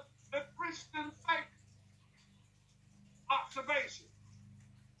part of the Christian faith observation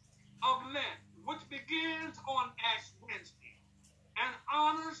of Lent, which begins on Ash Wednesday and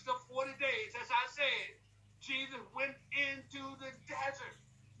honors the 40 days. As I said, Jesus went into the desert,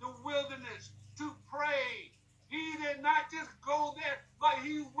 the wilderness, to pray. He did not just go there, but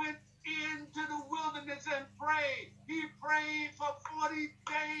he went into the wilderness and prayed. He prayed for 40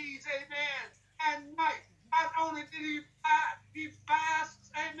 days, amen, and night. Not only did he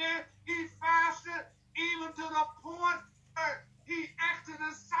fast, amen, he fasted even to the point where he asked the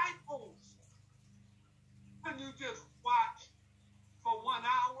disciples, "Can you just watch for 1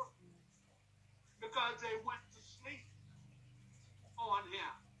 hour?" Because they went to sleep on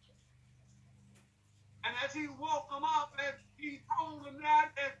him. And as he woke them up, and he told them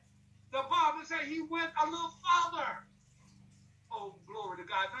that, and the Bible said he went a little further. Oh, glory to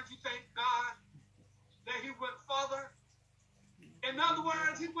God. Don't you thank God that he went further? In other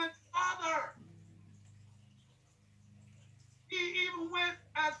words, he went further. He even went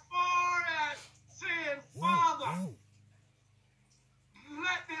as far as saying, "Father,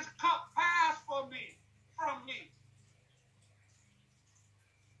 let this cup pass from me.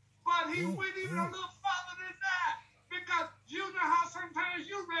 But he went even a little further than that. Because you know how sometimes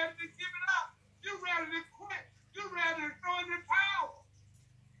you're ready to give it up. You're ready to quit. You're ready to throw in the towel.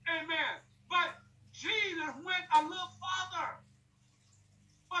 Amen. But Jesus went a little further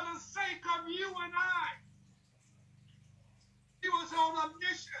for the sake of you and I. He was on a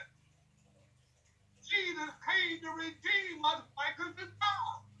mission. Jesus came to redeem us back unto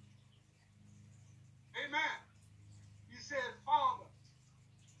God. Amen. He said, "Father,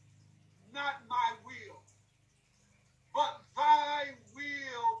 not my will, but thy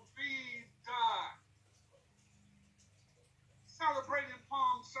will be done." Celebrating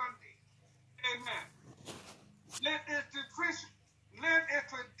Palm Sunday. Amen. Lent is the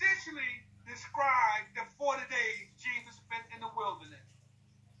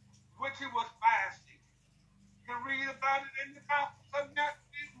she was fasting. You can read about it in the Gospels of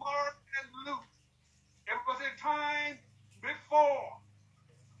Matthew, Mark, and Luke. It was a time before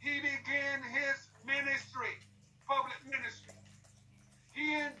he began his ministry, public ministry.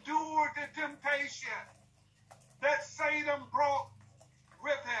 He endured the temptation that Satan brought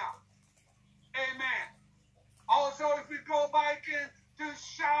with him. Amen. Also, if we go back into to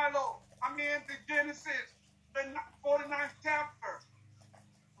Genesis, the 49th chapter,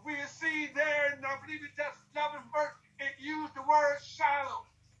 we see there, and I believe it's just 11th verse, it used the word Shiloh,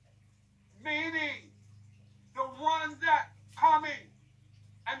 meaning the one that coming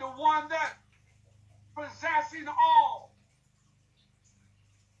and the one that possessing all.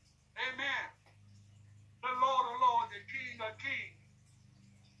 Amen. The Lord of Lords, the King of Kings.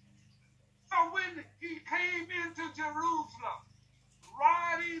 So when he came into Jerusalem,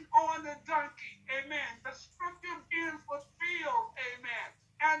 riding on the donkey, amen, the scripture being fulfilled, amen,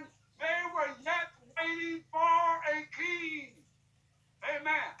 and they were yet waiting for a king,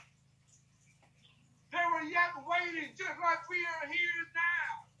 amen. They were yet waiting, just like we are here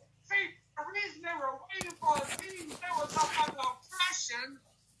now. See, the reason they were waiting for a king, they were under oppression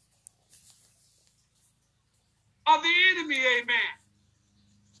of the enemy, amen.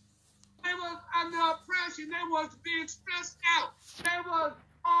 They was under oppression. They was being stressed out. There was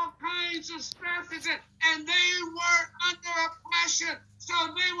all kinds of stresses, and they were under oppression. So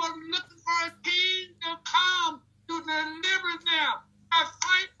they were looking for a king to come to deliver them, to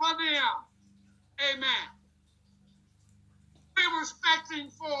fight for them. Amen. They were expecting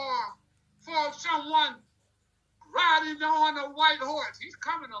for someone riding on a white horse. He's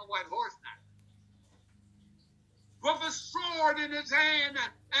coming on a white horse now, with a sword in his hand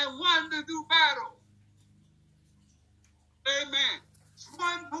and one to do battle. Amen.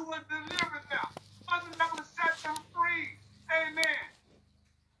 One who would deliver them. One that would set them free. Amen.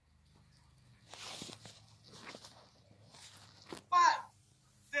 But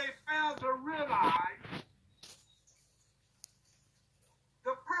they failed to realize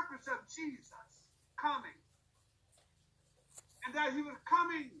the purpose of Jesus coming. And that he was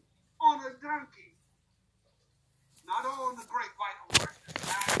coming on a donkey. Not on the great white horse.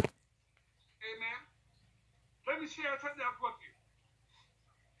 Amen. Let me share something else with you.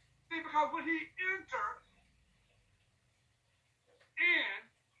 See, because when he entered in,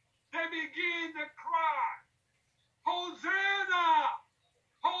 they began to cry, Hosanna!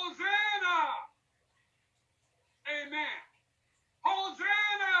 Hosanna! Amen.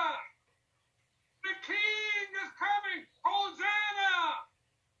 Hosanna! The King is coming! Hosanna!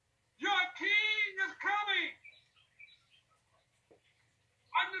 Your King is coming!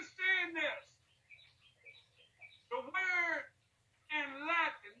 Understand this. The word in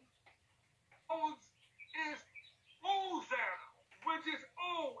Latin is Hosanna, which is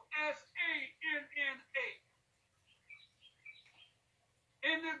O-S-A-N-N-A.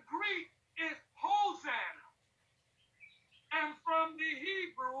 In the Greek, it's Hosanna. And from the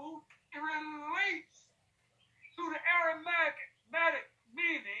Hebrew, it relates to the Aramaic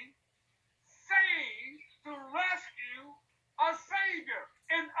meaning save, to rescue, a savior.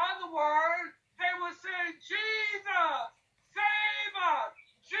 In other words, they would say, Jesus, save us.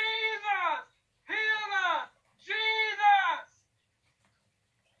 Jesus, heal us. Jesus.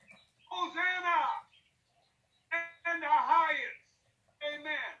 Hosanna. And the highest.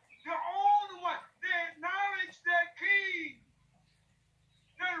 Amen. The only one. They acknowledge their king.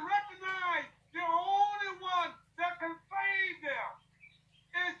 They recognize the only one that can save them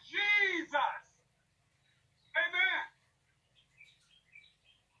is Jesus. Amen.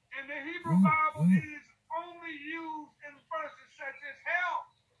 In the Hebrew Bible, it is only used in verses such as help.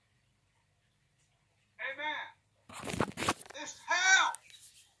 Amen. It's help.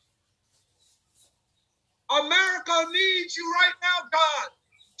 America needs you right now, God.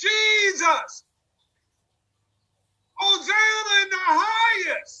 Jesus. Hosanna in the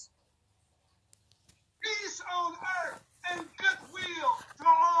highest. Peace on earth and goodwill to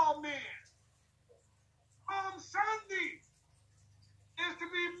all men. Palm Sunday is to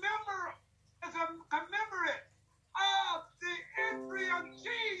be commemorate of the entry of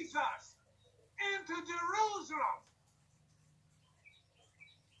Jesus into Jerusalem.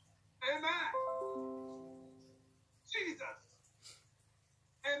 Amen. Jesus.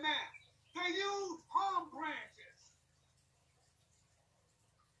 Amen. They use palm branches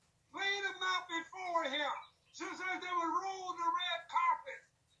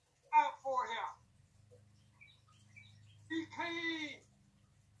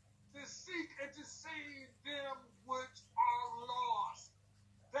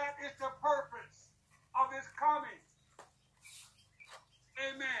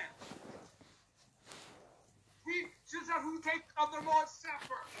take of the Lord's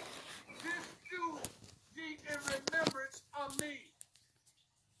Supper, this do ye in remembrance of me.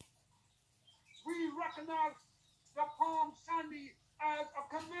 We recognize the Palm Sunday as a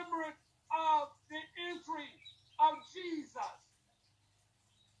commemorate of the entry of Jesus.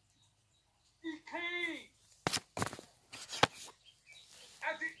 He came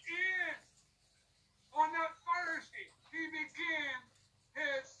at the end on that Thursday. He began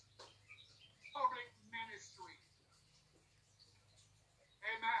his public ministry.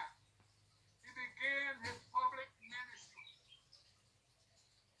 Amen. He began his public ministry.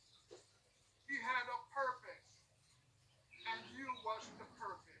 He had a purpose, and you was the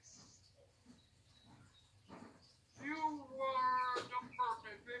purpose. You were the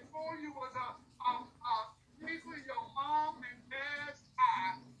purpose. Before you was people, your mom and dad's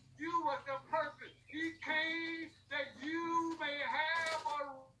eye, you was the purpose. He came that you may have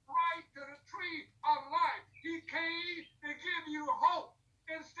a right to the tree of life. He came to give you hope.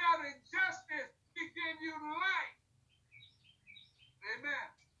 Instead of justice, he gave you life. Amen.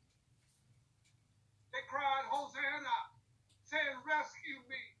 They cried, Hosanna, saying, rescue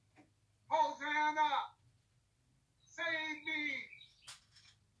me. Hosanna, save me.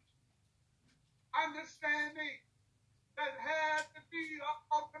 Understanding that had to be an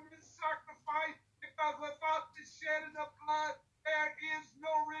ultimate sacrifice, because without the shedding of blood, there is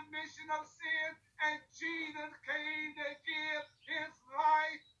no remission of sin. And Jesus came to give his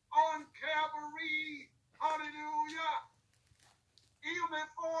life on Calvary. Hallelujah. Even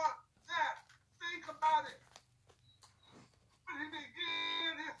before that, think about it. When he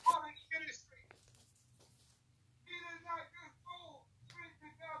began his public ministry, he did not just go straight to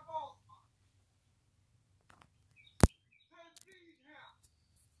their boss. They beat him.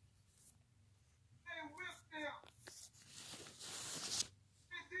 They whipped him.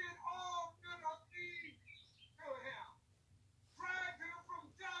 They did all manner of things to him. Dragged him from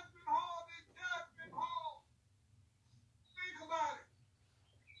judgment hall to judgment hall. Think about it.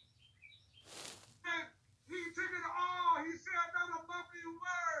 And he took it all. He said not a mumbling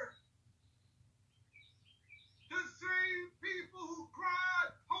word. The same people who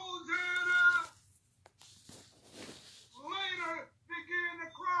cried, Hosanna, later began to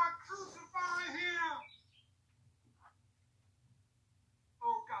cry, crucify him.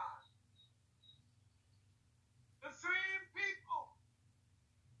 Oh God. The same people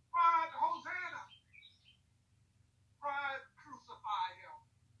cried, Hosanna, cried, crucify him.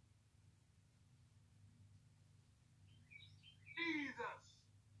 Jesus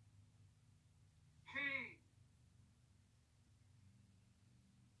came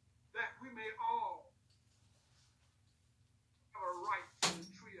that we may all have a right to the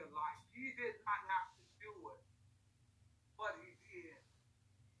tree of life. He did not have to do it, but he did.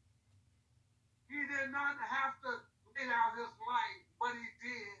 He did not have to lay down his life, but he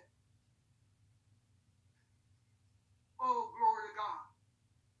did. Oh, glory to God.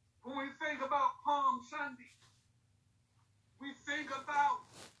 When we think about Palm Sunday, we think about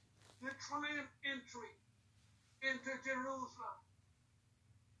the triumph entry into Jerusalem.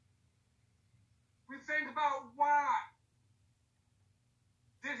 We think about why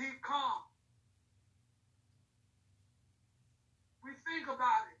did he come? We think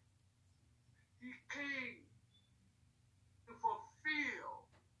about it. He came to fulfill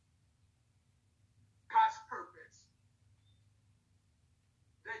God's purpose,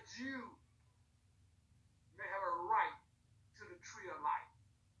 that you may have a right to the tree of life.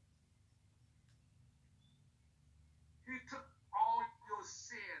 He took all your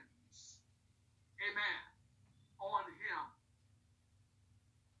sins, amen, on him.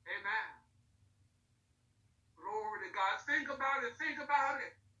 Amen. Glory to God. Think about it. Think about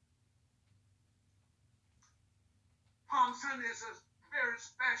it. Palm Sunday is a very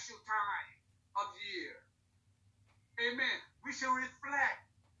special time of year. Amen. We should reflect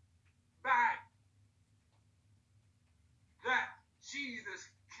back that Jesus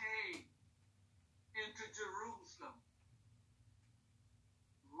came into Jerusalem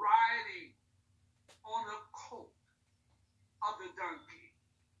riding on a coat of the donkey.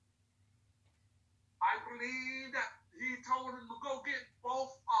 I believe that he told him to go get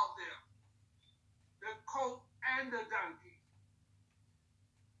both of them, the coat and the donkey.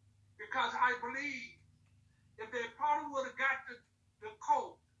 Because I believe if they probably would have got the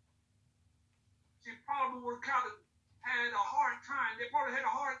coat, she probably would have kind of had a hard time. They probably had a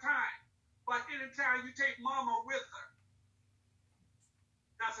hard time. But anytime you take mama with her,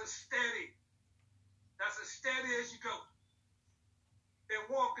 that's a steady as you go. They're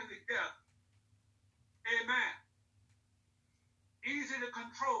walking together. Amen. Easy to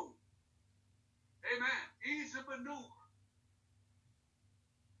control. Amen. Easy to maneuver.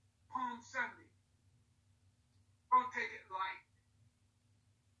 Palm Sunday. Don't take it light.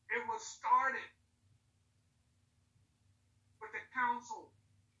 It was started with the Council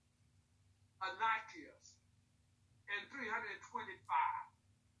of Nicaea in 325.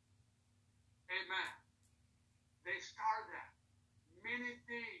 Amen. They started that. Many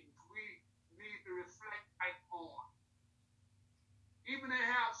things we need to reflect back on. Even they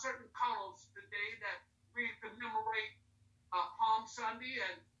have certain colors today that we commemorate Palm Sunday,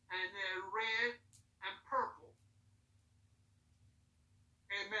 and they're red and purple.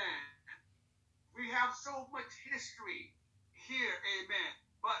 Amen. We have so much history here, amen.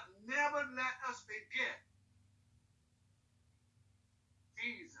 But never let us forget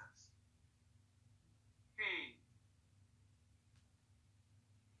Jesus came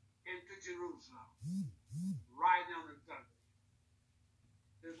into Jerusalem, riding on the donkey.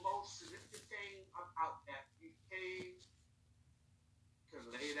 The most significant thing about that, he came to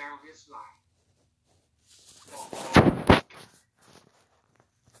lay down his life.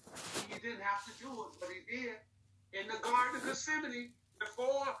 He didn't have to do it, but he did. In the Garden of Gethsemane,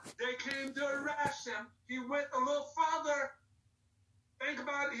 before they came to arrest him, he went a little farther. Think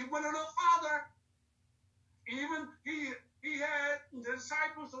about it. He went a little farther. Even he had the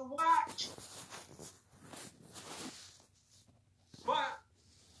disciples to watch. But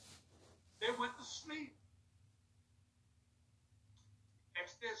they went to sleep.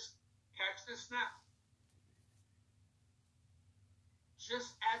 Catch this now.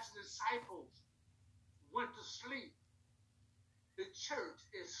 Just as the disciples went to sleep, the church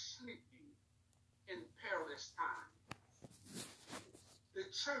is sleeping in perilous times. The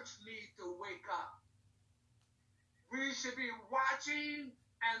church needs to wake up. We should be watching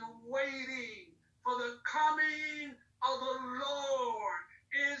and waiting for the coming of the Lord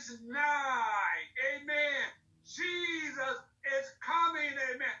is nigh. Amen. Jesus is coming.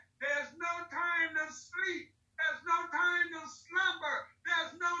 Amen. There's no time to sleep. There's no time to slumber.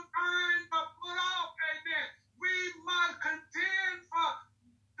 There's no time to put off. Amen. We must contend for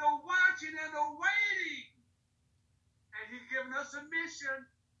the watching and the waiting. And he's given us a mission.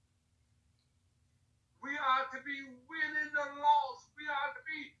 We are to be winning the lost. We are to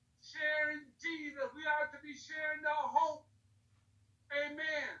be sharing Jesus. We are to be sharing the hope,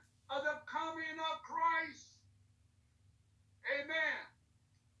 amen, of the coming of Christ. Amen.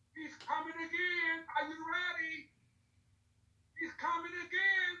 He's coming again. Are you ready? He's coming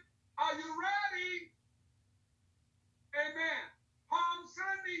again. Are you ready? Amen. Palm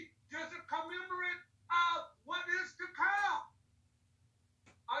Sunday, just a commemorate of what is to come.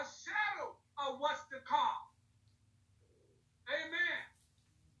 A shadow of what's to come. Amen.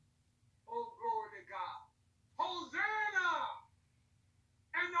 Oh, glory to God. Hosanna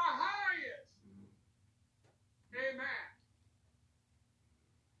in the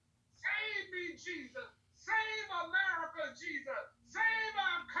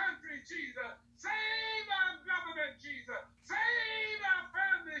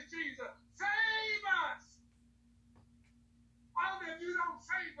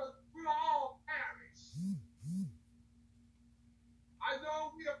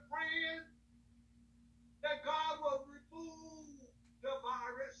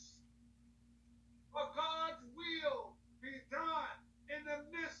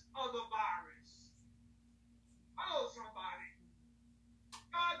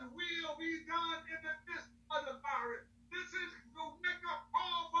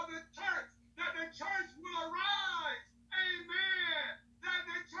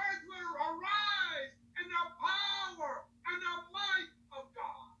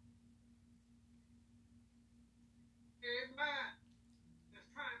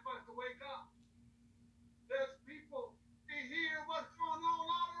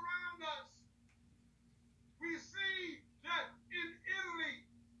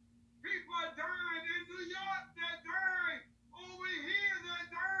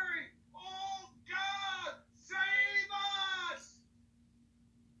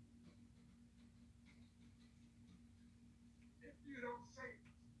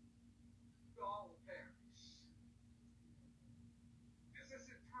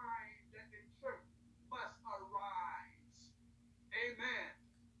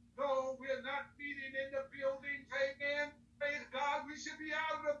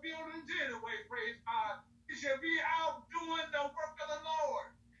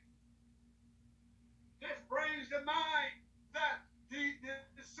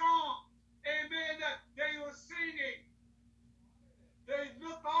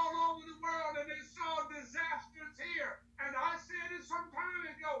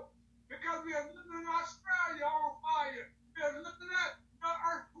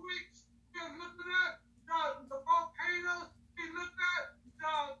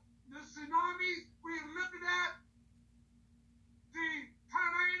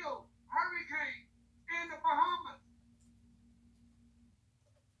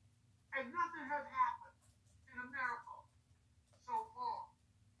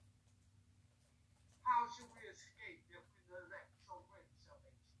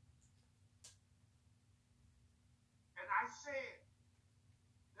said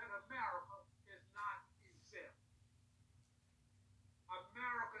that America is not exempt.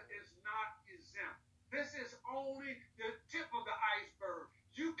 America is not exempt. This is only the tip of the iceberg.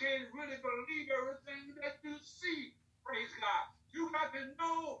 You can't really believe everything that you see. Praise God. You got to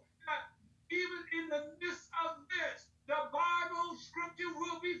know that even in the midst of this, the Bible scripture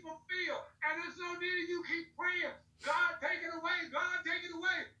will be fulfilled. And there's no need you keep praying. God, take it away. God, take it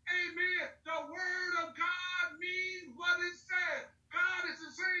away. Amen. The word of God means what it says. God is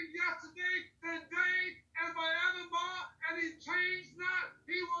the same yesterday, today, and forevermore. And he changed not.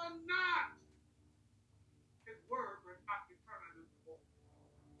 He will not. His word will not return unto the void.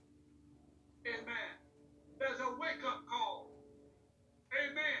 Amen. There's a wake-up call.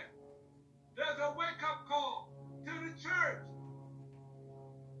 Amen. There's a wake-up call to the church.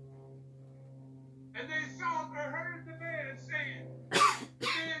 And they saw or heard the man saying, the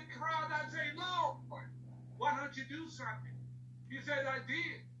man cried out saying, Lord, why don't you do something? He said, I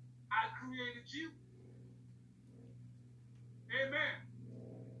did. I created you. Amen.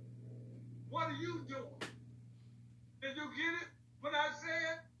 What are you doing? Did you get it when I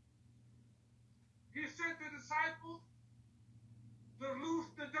said he sent the disciples to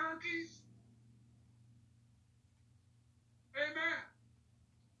loose the donkeys? Amen.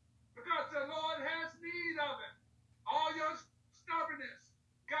 Because the Lord has need of it. All your stubbornness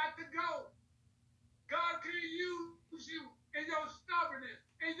got to go. God can use you in your stubbornness,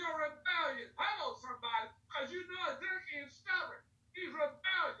 in your rebellion. Hello, somebody. Because you know a donkey is stubborn. He's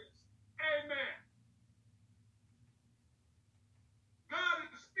rebellious. Amen. God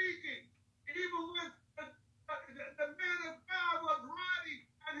is speaking. Even when the man of God was riding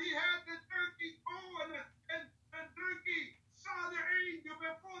and he had the donkey going and the donkey saw the angel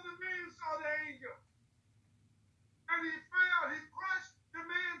before the man saw the angel. And he fell, he crushed the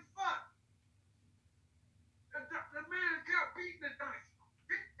man's foot. The man kept beating the donkey.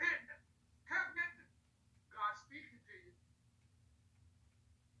 Hitting it. Kept getting it. God speaking to you.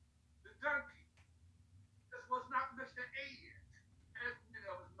 The donkey. This was not Mr. Ed, as many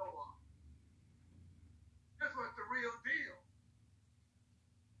of us know of. This was the real deal.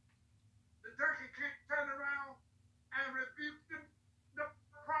 The donkey can't turn around and rebuke the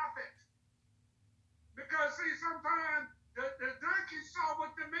prophet. Because, see, sometimes the donkey saw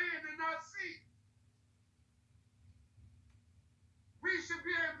what the man did not see. We should be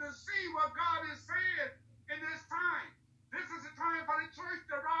able to see what God is saying in this time. This is a time for the church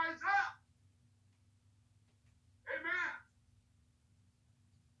to rise up. Amen.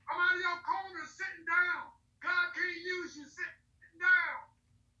 I'm out of your corner sitting down. God can't use you sitting down.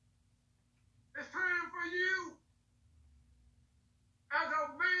 It's time for you as a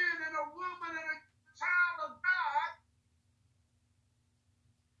man and a woman and a child of God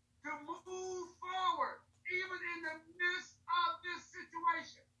to move forward, even in the midst of this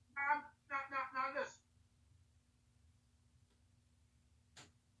situation. Now listen.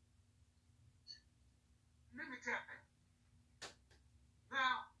 Let me tell you.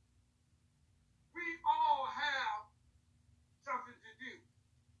 Now, we all have something to do.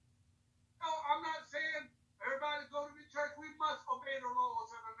 No, I'm not saying everybody go to the church. We must obey the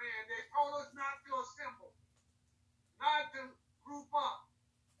laws of the land. They told us not to assemble, not to group up.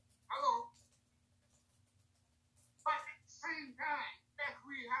 Hello. But at the same time, that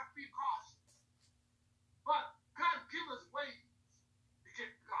we have to be cautious. But God give us ways to get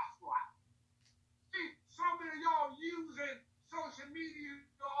the gospel out. See, so many of y'all using social media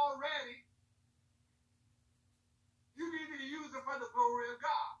already. You need to use it for the glory of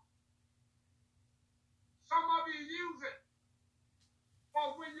God. Some of you use it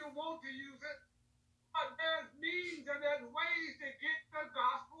for when you want to use it, but there's means and there's ways to get the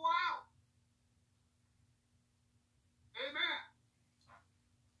gospel out. Amen.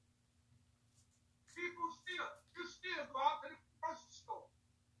 You still go out to the grocery store.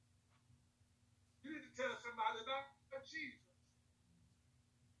 You need to tell somebody about Jesus.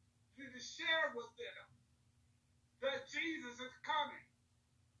 You need to share with them that Jesus is coming.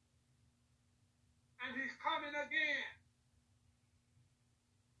 And he's coming again.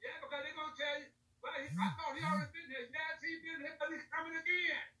 Yeah, because they're going to tell you, well, I thought he already been here. Yes, he's been here, but he's coming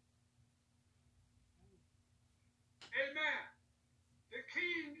again. Amen. The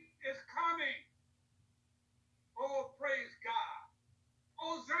King is coming. Oh, praise God.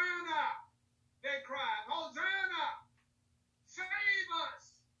 Hosanna, they cried. Hosanna, save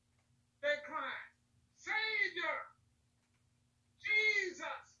us, they cried. Savior,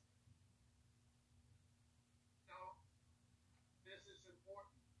 Jesus. No, this is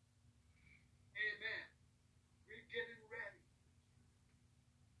important. Amen. We're getting ready.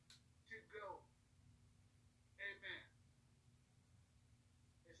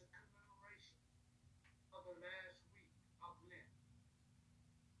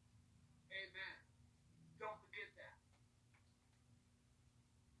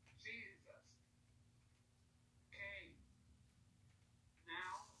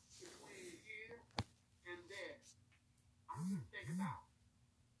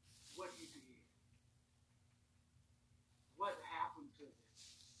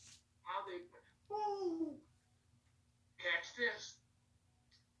 they, ooh, catch this.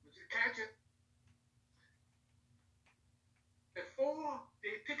 Would you catch it? Before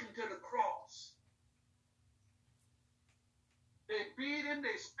they took him to the cross, they beat him,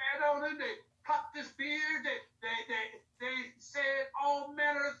 they spat on him, they plucked his beard, they said all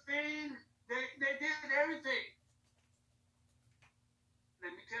manner of things. They did everything.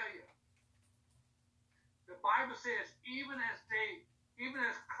 Let me tell you, the Bible says, even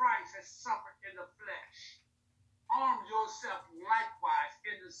as Christ has suffered in the flesh, arm yourself likewise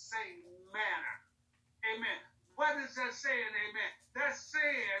in the same manner. Amen. What is that saying, amen? That's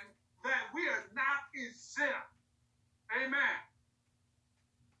saying that we are not exempt. Amen.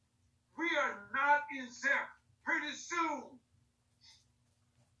 We are not exempt. Pretty soon,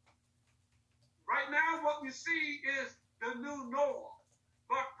 right now what we see is the new norm.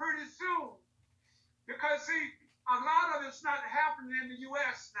 But pretty soon, because see, a lot of it's not happening in the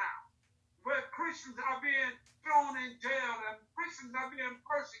U.S. now, where Christians are being thrown in jail and Christians are being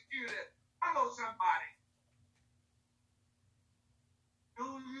persecuted. Hello, somebody. Do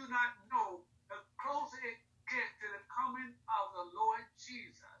you not know the closer it gets to the coming of the Lord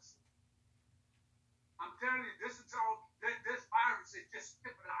Jesus? I'm telling you, this virus is just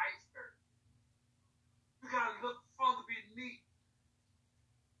tip of the iceberg. You got to look further beneath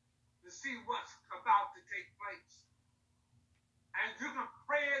to see what's about to take place. And you can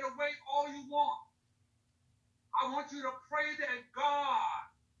pray it away all you want. I want you to pray that God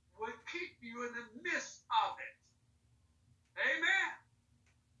will keep you in the midst of it. Amen.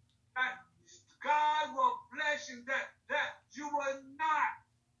 That God will bless you, that you will not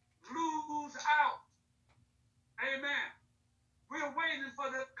lose out. Amen. We're waiting for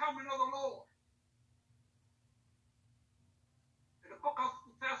the coming of the Lord. In the book of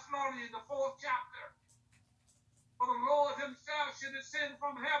Thessalonians, the 4th chapter, for the Lord himself should descend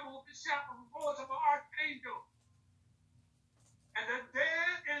from heaven with the shout of the voice of an archangel, and the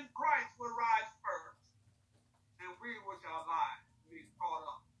dead in Christ will rise first, and we which are alive be caught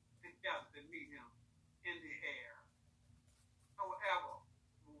up together to meet him in the air. So ever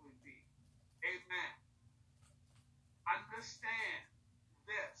will we be. Amen. Understand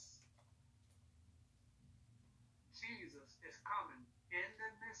this. Jesus is coming in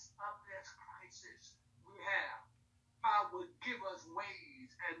the midst of this crisis we have. God will give us ways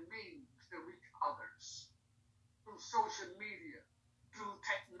and means to reach others through social media, through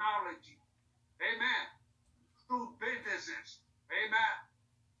technology. Amen. Through businesses. Amen.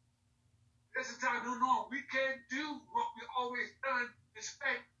 This is our new norm. We can't do what we always done,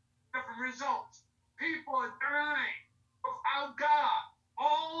 expect different results. People are dying without God.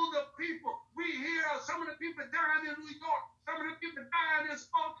 All the people, we hear some of the people dying in New York, some of the people dying in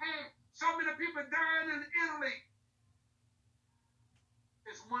Spokane, some of the people dying in Italy.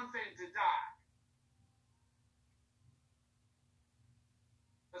 It's one thing to die.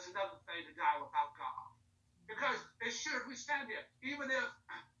 It's another thing to die without God. Because it should, we stand here, even if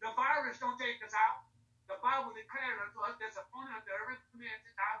the virus don't take us out, the Bible declared unto us there's a point unto every man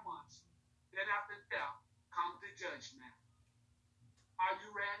to die once. Then after death comes the judgment. Are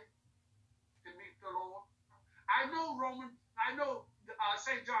you ready to meet the Lord? I know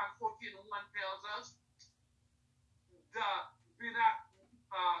St. John 14:1 tells us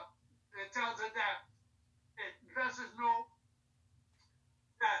it tells us that it lets us know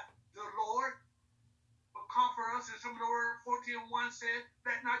that the Lord will comfort us. And some of the word 14:1 said,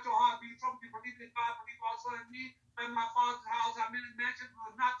 let not your heart be troubled. You believe in God, believe also in me. In my Father's house I many mansions,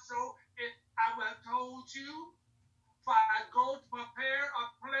 but not so. I will have told you, for I go to prepare a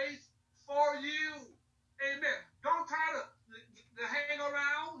place for you. Amen. Don't try to hang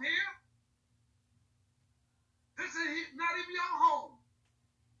around here. This is not even your home.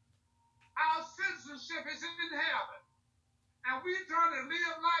 Our citizenship is in heaven. And we're trying to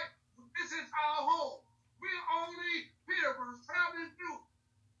live life. This is our home. We're only pilgrims traveling through.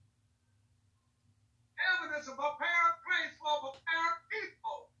 Heaven is a prepared place for prepared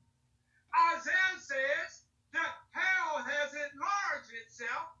people. Isaiah says that hell has enlarged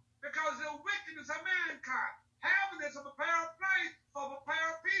itself because of the wickedness of mankind. Heaven is a prepared place for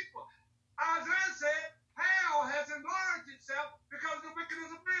prepared people. Isaiah said hell has enlarged itself because of the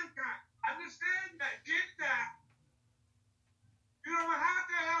wickedness of mankind. Understand that. Get that. You don't have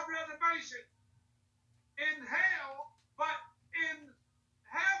to have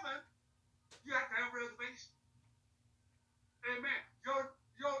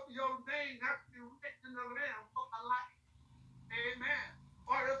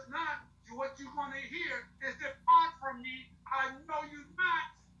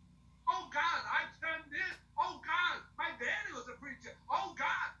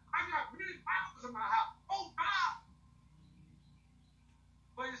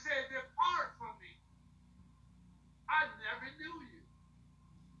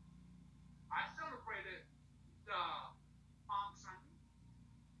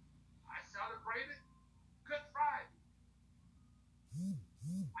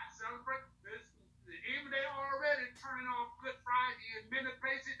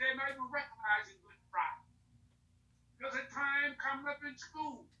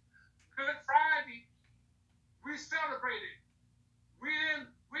school. Good Friday, we celebrated. We didn't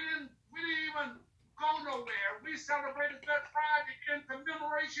even go nowhere. We celebrated Good Friday in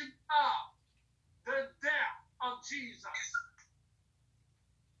commemoration of the death of Jesus.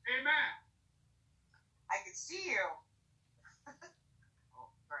 Amen. I can see you.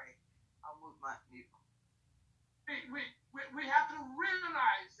 Oh, great. I'll move my mute. We have to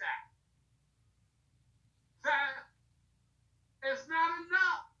realize that it's not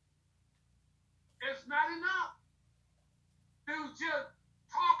enough. It's not enough to just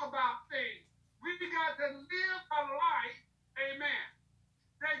talk about things. We got to live a life, amen,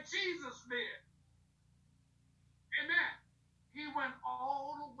 that Jesus lived. Amen. He went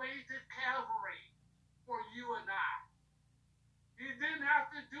all the way to Calvary for you and I. He didn't have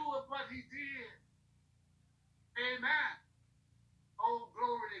to do it, but he did. Amen. Oh,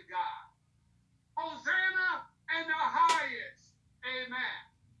 glory to God. Hosanna in the highest. Amen.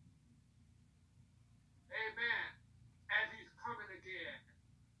 Amen. And he's coming again.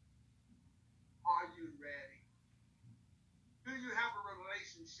 Are you ready? Do you have a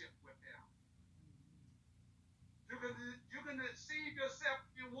relationship with him? You can deceive yourself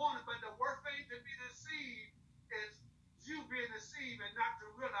if you want it, but the worst thing to be deceived is you being deceived and not to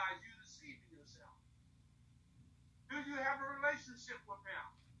realize you're deceiving yourself. Do you have a relationship with him?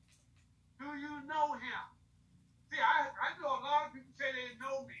 Do you know him? See, I know a lot of people say they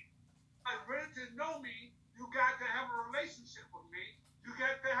know me. But really to know me, you got to have a relationship with me. You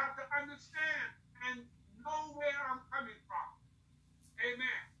got to have to understand and know where I'm coming from.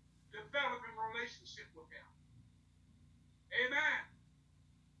 Amen. Developing a relationship with him. Amen.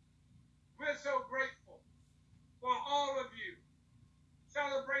 We're so grateful for all of you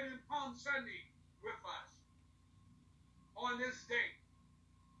celebrating Palm Sunday with us on this day.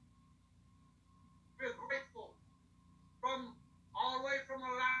 We're grateful from all the way from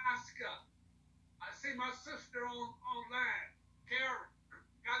Alaska. I see my sister online, Karen.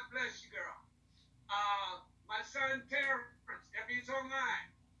 God bless you, girl. My son Terrence, if he's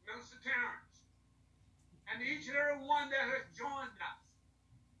online, Minister Terrence. And each and every one that has joined us.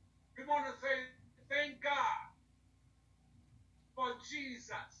 We want to say thank God for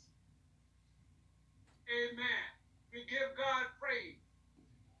Jesus. Amen. We give God praise.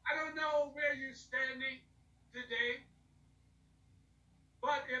 I don't know where you're standing today,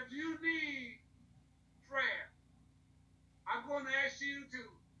 but if you need prayer, I'm going to ask you to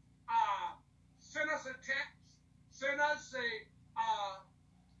send us a text, send us a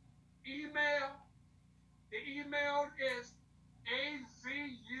email. The email is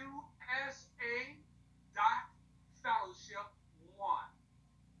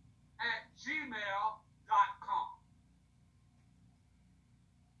azusa.fellowship1@gmail.com.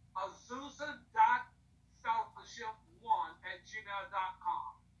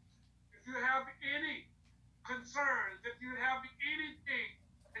 azusa.fellowship1@gmail.com. If you have any concerns, if you have anything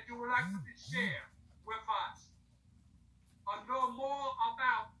that you would like to share with us, or know more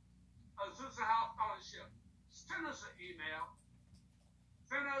about Azusa House Fellowship, send us an email,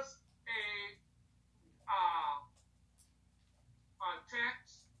 send us a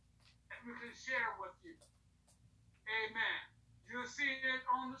text that we can share with you. Amen. You'll see it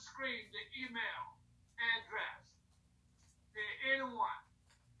on the screen, the email address to anyone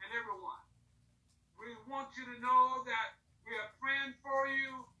and everyone. We want you to know that we are praying for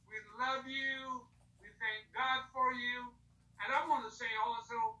you. We love you. We thank God for you. And I want to say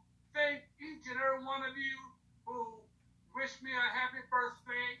also, thank each and every one of you who wished me a happy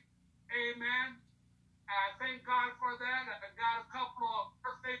birthday. Amen. I thank God for that. I got a couple of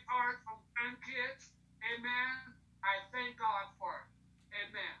birthday cards from grandkids. Amen. I thank God for it.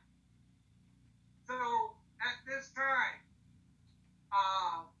 Amen. So at this time,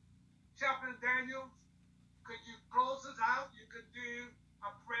 Chaplain Daniels, could you close us out? You could do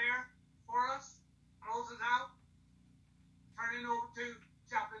a prayer for us. Close us out. Turn it over to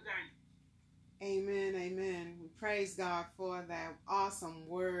Chaplain Daniels. Amen, amen. We praise God for that awesome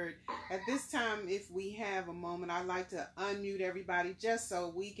word. At this time, if we have a moment, I'd like to unmute everybody just so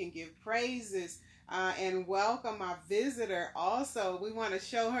we can give praises and welcome our visitor. Also, we want to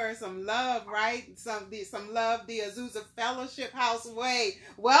show her some love, right? Some love the Azusa Fellowship House way.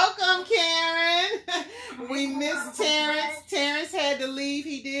 Welcome, Karen. We missed Terrence. Terrence had to leave.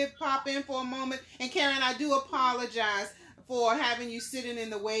 He did pop in for a moment. And Karen, I do apologize for having you sitting in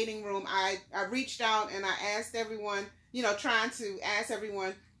the waiting room. I reached out and I asked everyone, trying to ask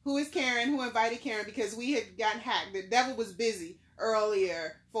everyone who is Karen, who invited Karen, because we had gotten hacked. The devil was busy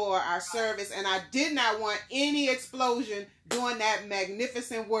earlier for our service, and I did not want any explosion during that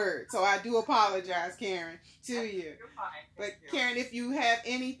magnificent word. So I do apologize, Karen, to you. You're fine. But Karen, if you have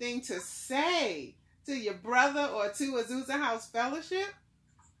anything to say to your brother or to Azusa House Fellowship.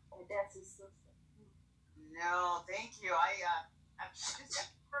 And that's his sister. No, thank you. I'm just a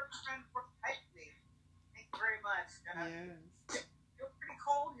friend for me. Thank you very much. Yes. It's pretty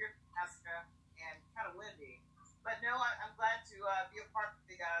cold here in Alaska and kind of windy. But no, I'm glad to be a part of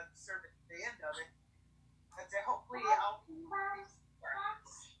the service at the end of it. But hopefully I'll be more.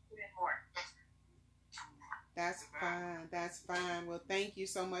 That's fine. That's fine. Well, thank you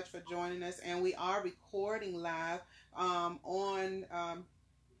so much for joining us. And we are recording live on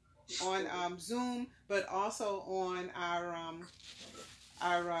Zoom, but also on our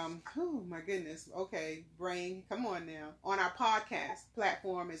oh my goodness, okay, brain, come on now, on our podcast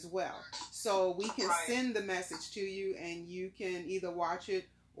platform as well. So we can send the message to you, and you can either watch it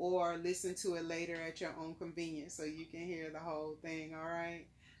or listen to it later at your own convenience, so you can hear the whole thing. All right.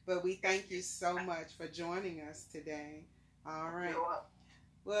 But we thank you so much for joining us today. All right.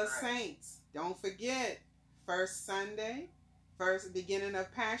 Well, saints, don't forget, first Sunday, first beginning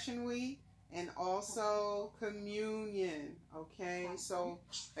of Passion Week, and also communion. Okay, so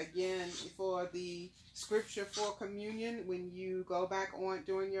again, for the scripture for communion, when you go back on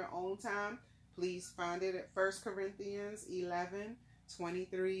during your own time, please find it at 1 Corinthians 11,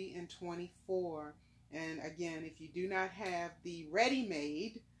 23 and 24. And again, if you do not have the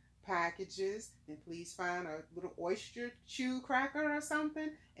ready-made packages, then please find a little oyster chew cracker or something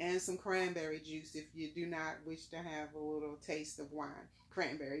and some cranberry juice if you do not wish to have a little taste of wine.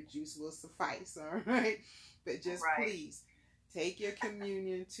 Cranberry juice will suffice, all right? But just please take your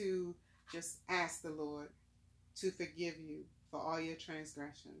communion to just ask the Lord to forgive you for all your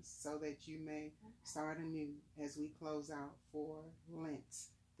transgressions, so that you may start anew as we close out for Lent,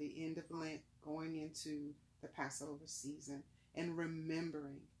 the end of Lent, going into the Passover season, and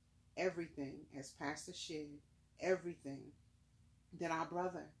remembering everything, as Pastor shared, everything that our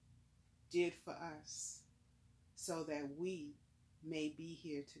brother did for us so that we may be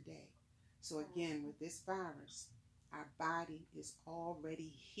here today. So again, with this virus, our body is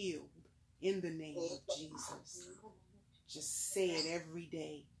already healed in the name of Jesus. Just say it every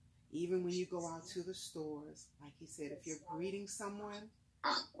day. Even when you go out to the stores, like he said, if you're greeting someone,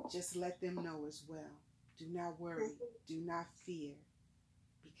 just let them know as well. Do not worry. Do not fear.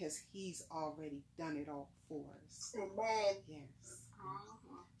 Because he's already done it all for us. Amen. Yes.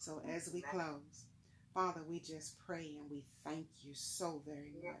 So as we close, Father, we just pray and we thank you so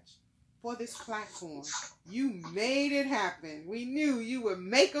very much for this platform. You made it happen. We knew you would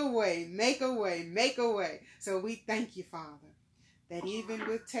make a way, make a way, make a way. So we thank you, Father, that even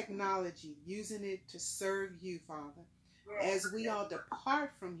with technology, using it to serve you, Father, as we all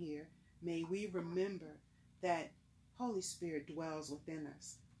depart from here, may we remember that Holy Spirit dwells within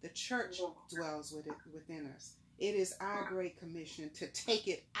us. The church dwells within us. It is our great commission to take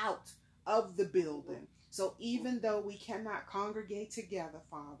it out of the building. So even though we cannot congregate together,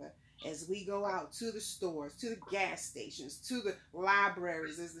 Father, as we go out to the stores, to the gas stations, to the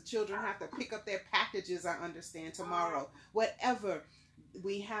libraries, as the children have to pick up their packages, I understand, tomorrow, whatever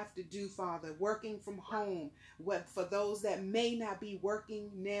we have to do, Father, working from home, for those that may not be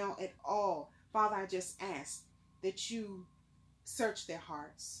working now at all, Father, I just ask that you search their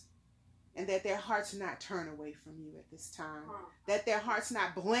hearts, and that their hearts not turn away from you at this time, that their hearts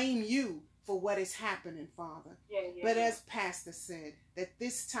not blame you for what is happening, Father. But as Pastor said, that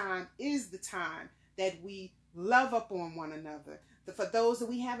this time is the time that we love up on one another. For those that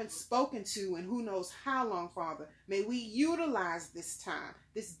we haven't spoken to and who knows how long, Father, may we utilize this time,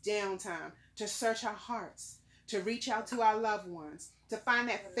 this downtime, to search our hearts, to reach out to our loved ones, to find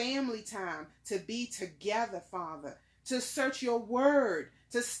that family time, to be together, Father, to search your word,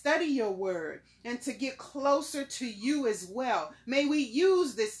 to study your word, and to get closer to you as well. May we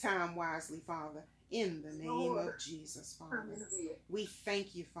use this time wisely, Father, in the name of Jesus, Father. We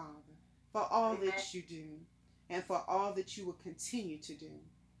thank you, Father, for all that you do and for all that you will continue to do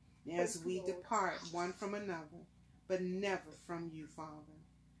as we depart one from another, but never from you, Father.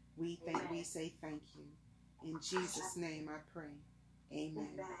 We say thank you. In Jesus' name I pray. Amen.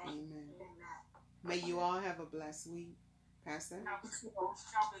 Amen. May you all have a blessed week. Pastor? Dr.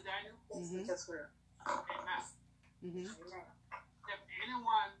 Daniel? Yes, sir. Amen. If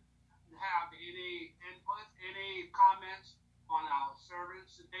anyone have any input, any comments on our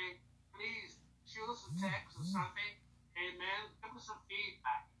service today, please shoot us a text or something. Amen. Give us some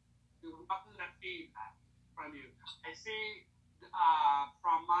feedback. We welcome that feedback from you. I see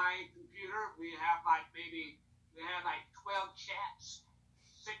from my computer we have like maybe We had like 12 chats,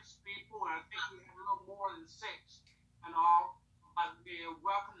 6 people, and I think we had a little more than 6 and all. I'd be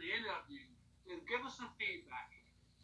welcome to any of you. And give us some feedback.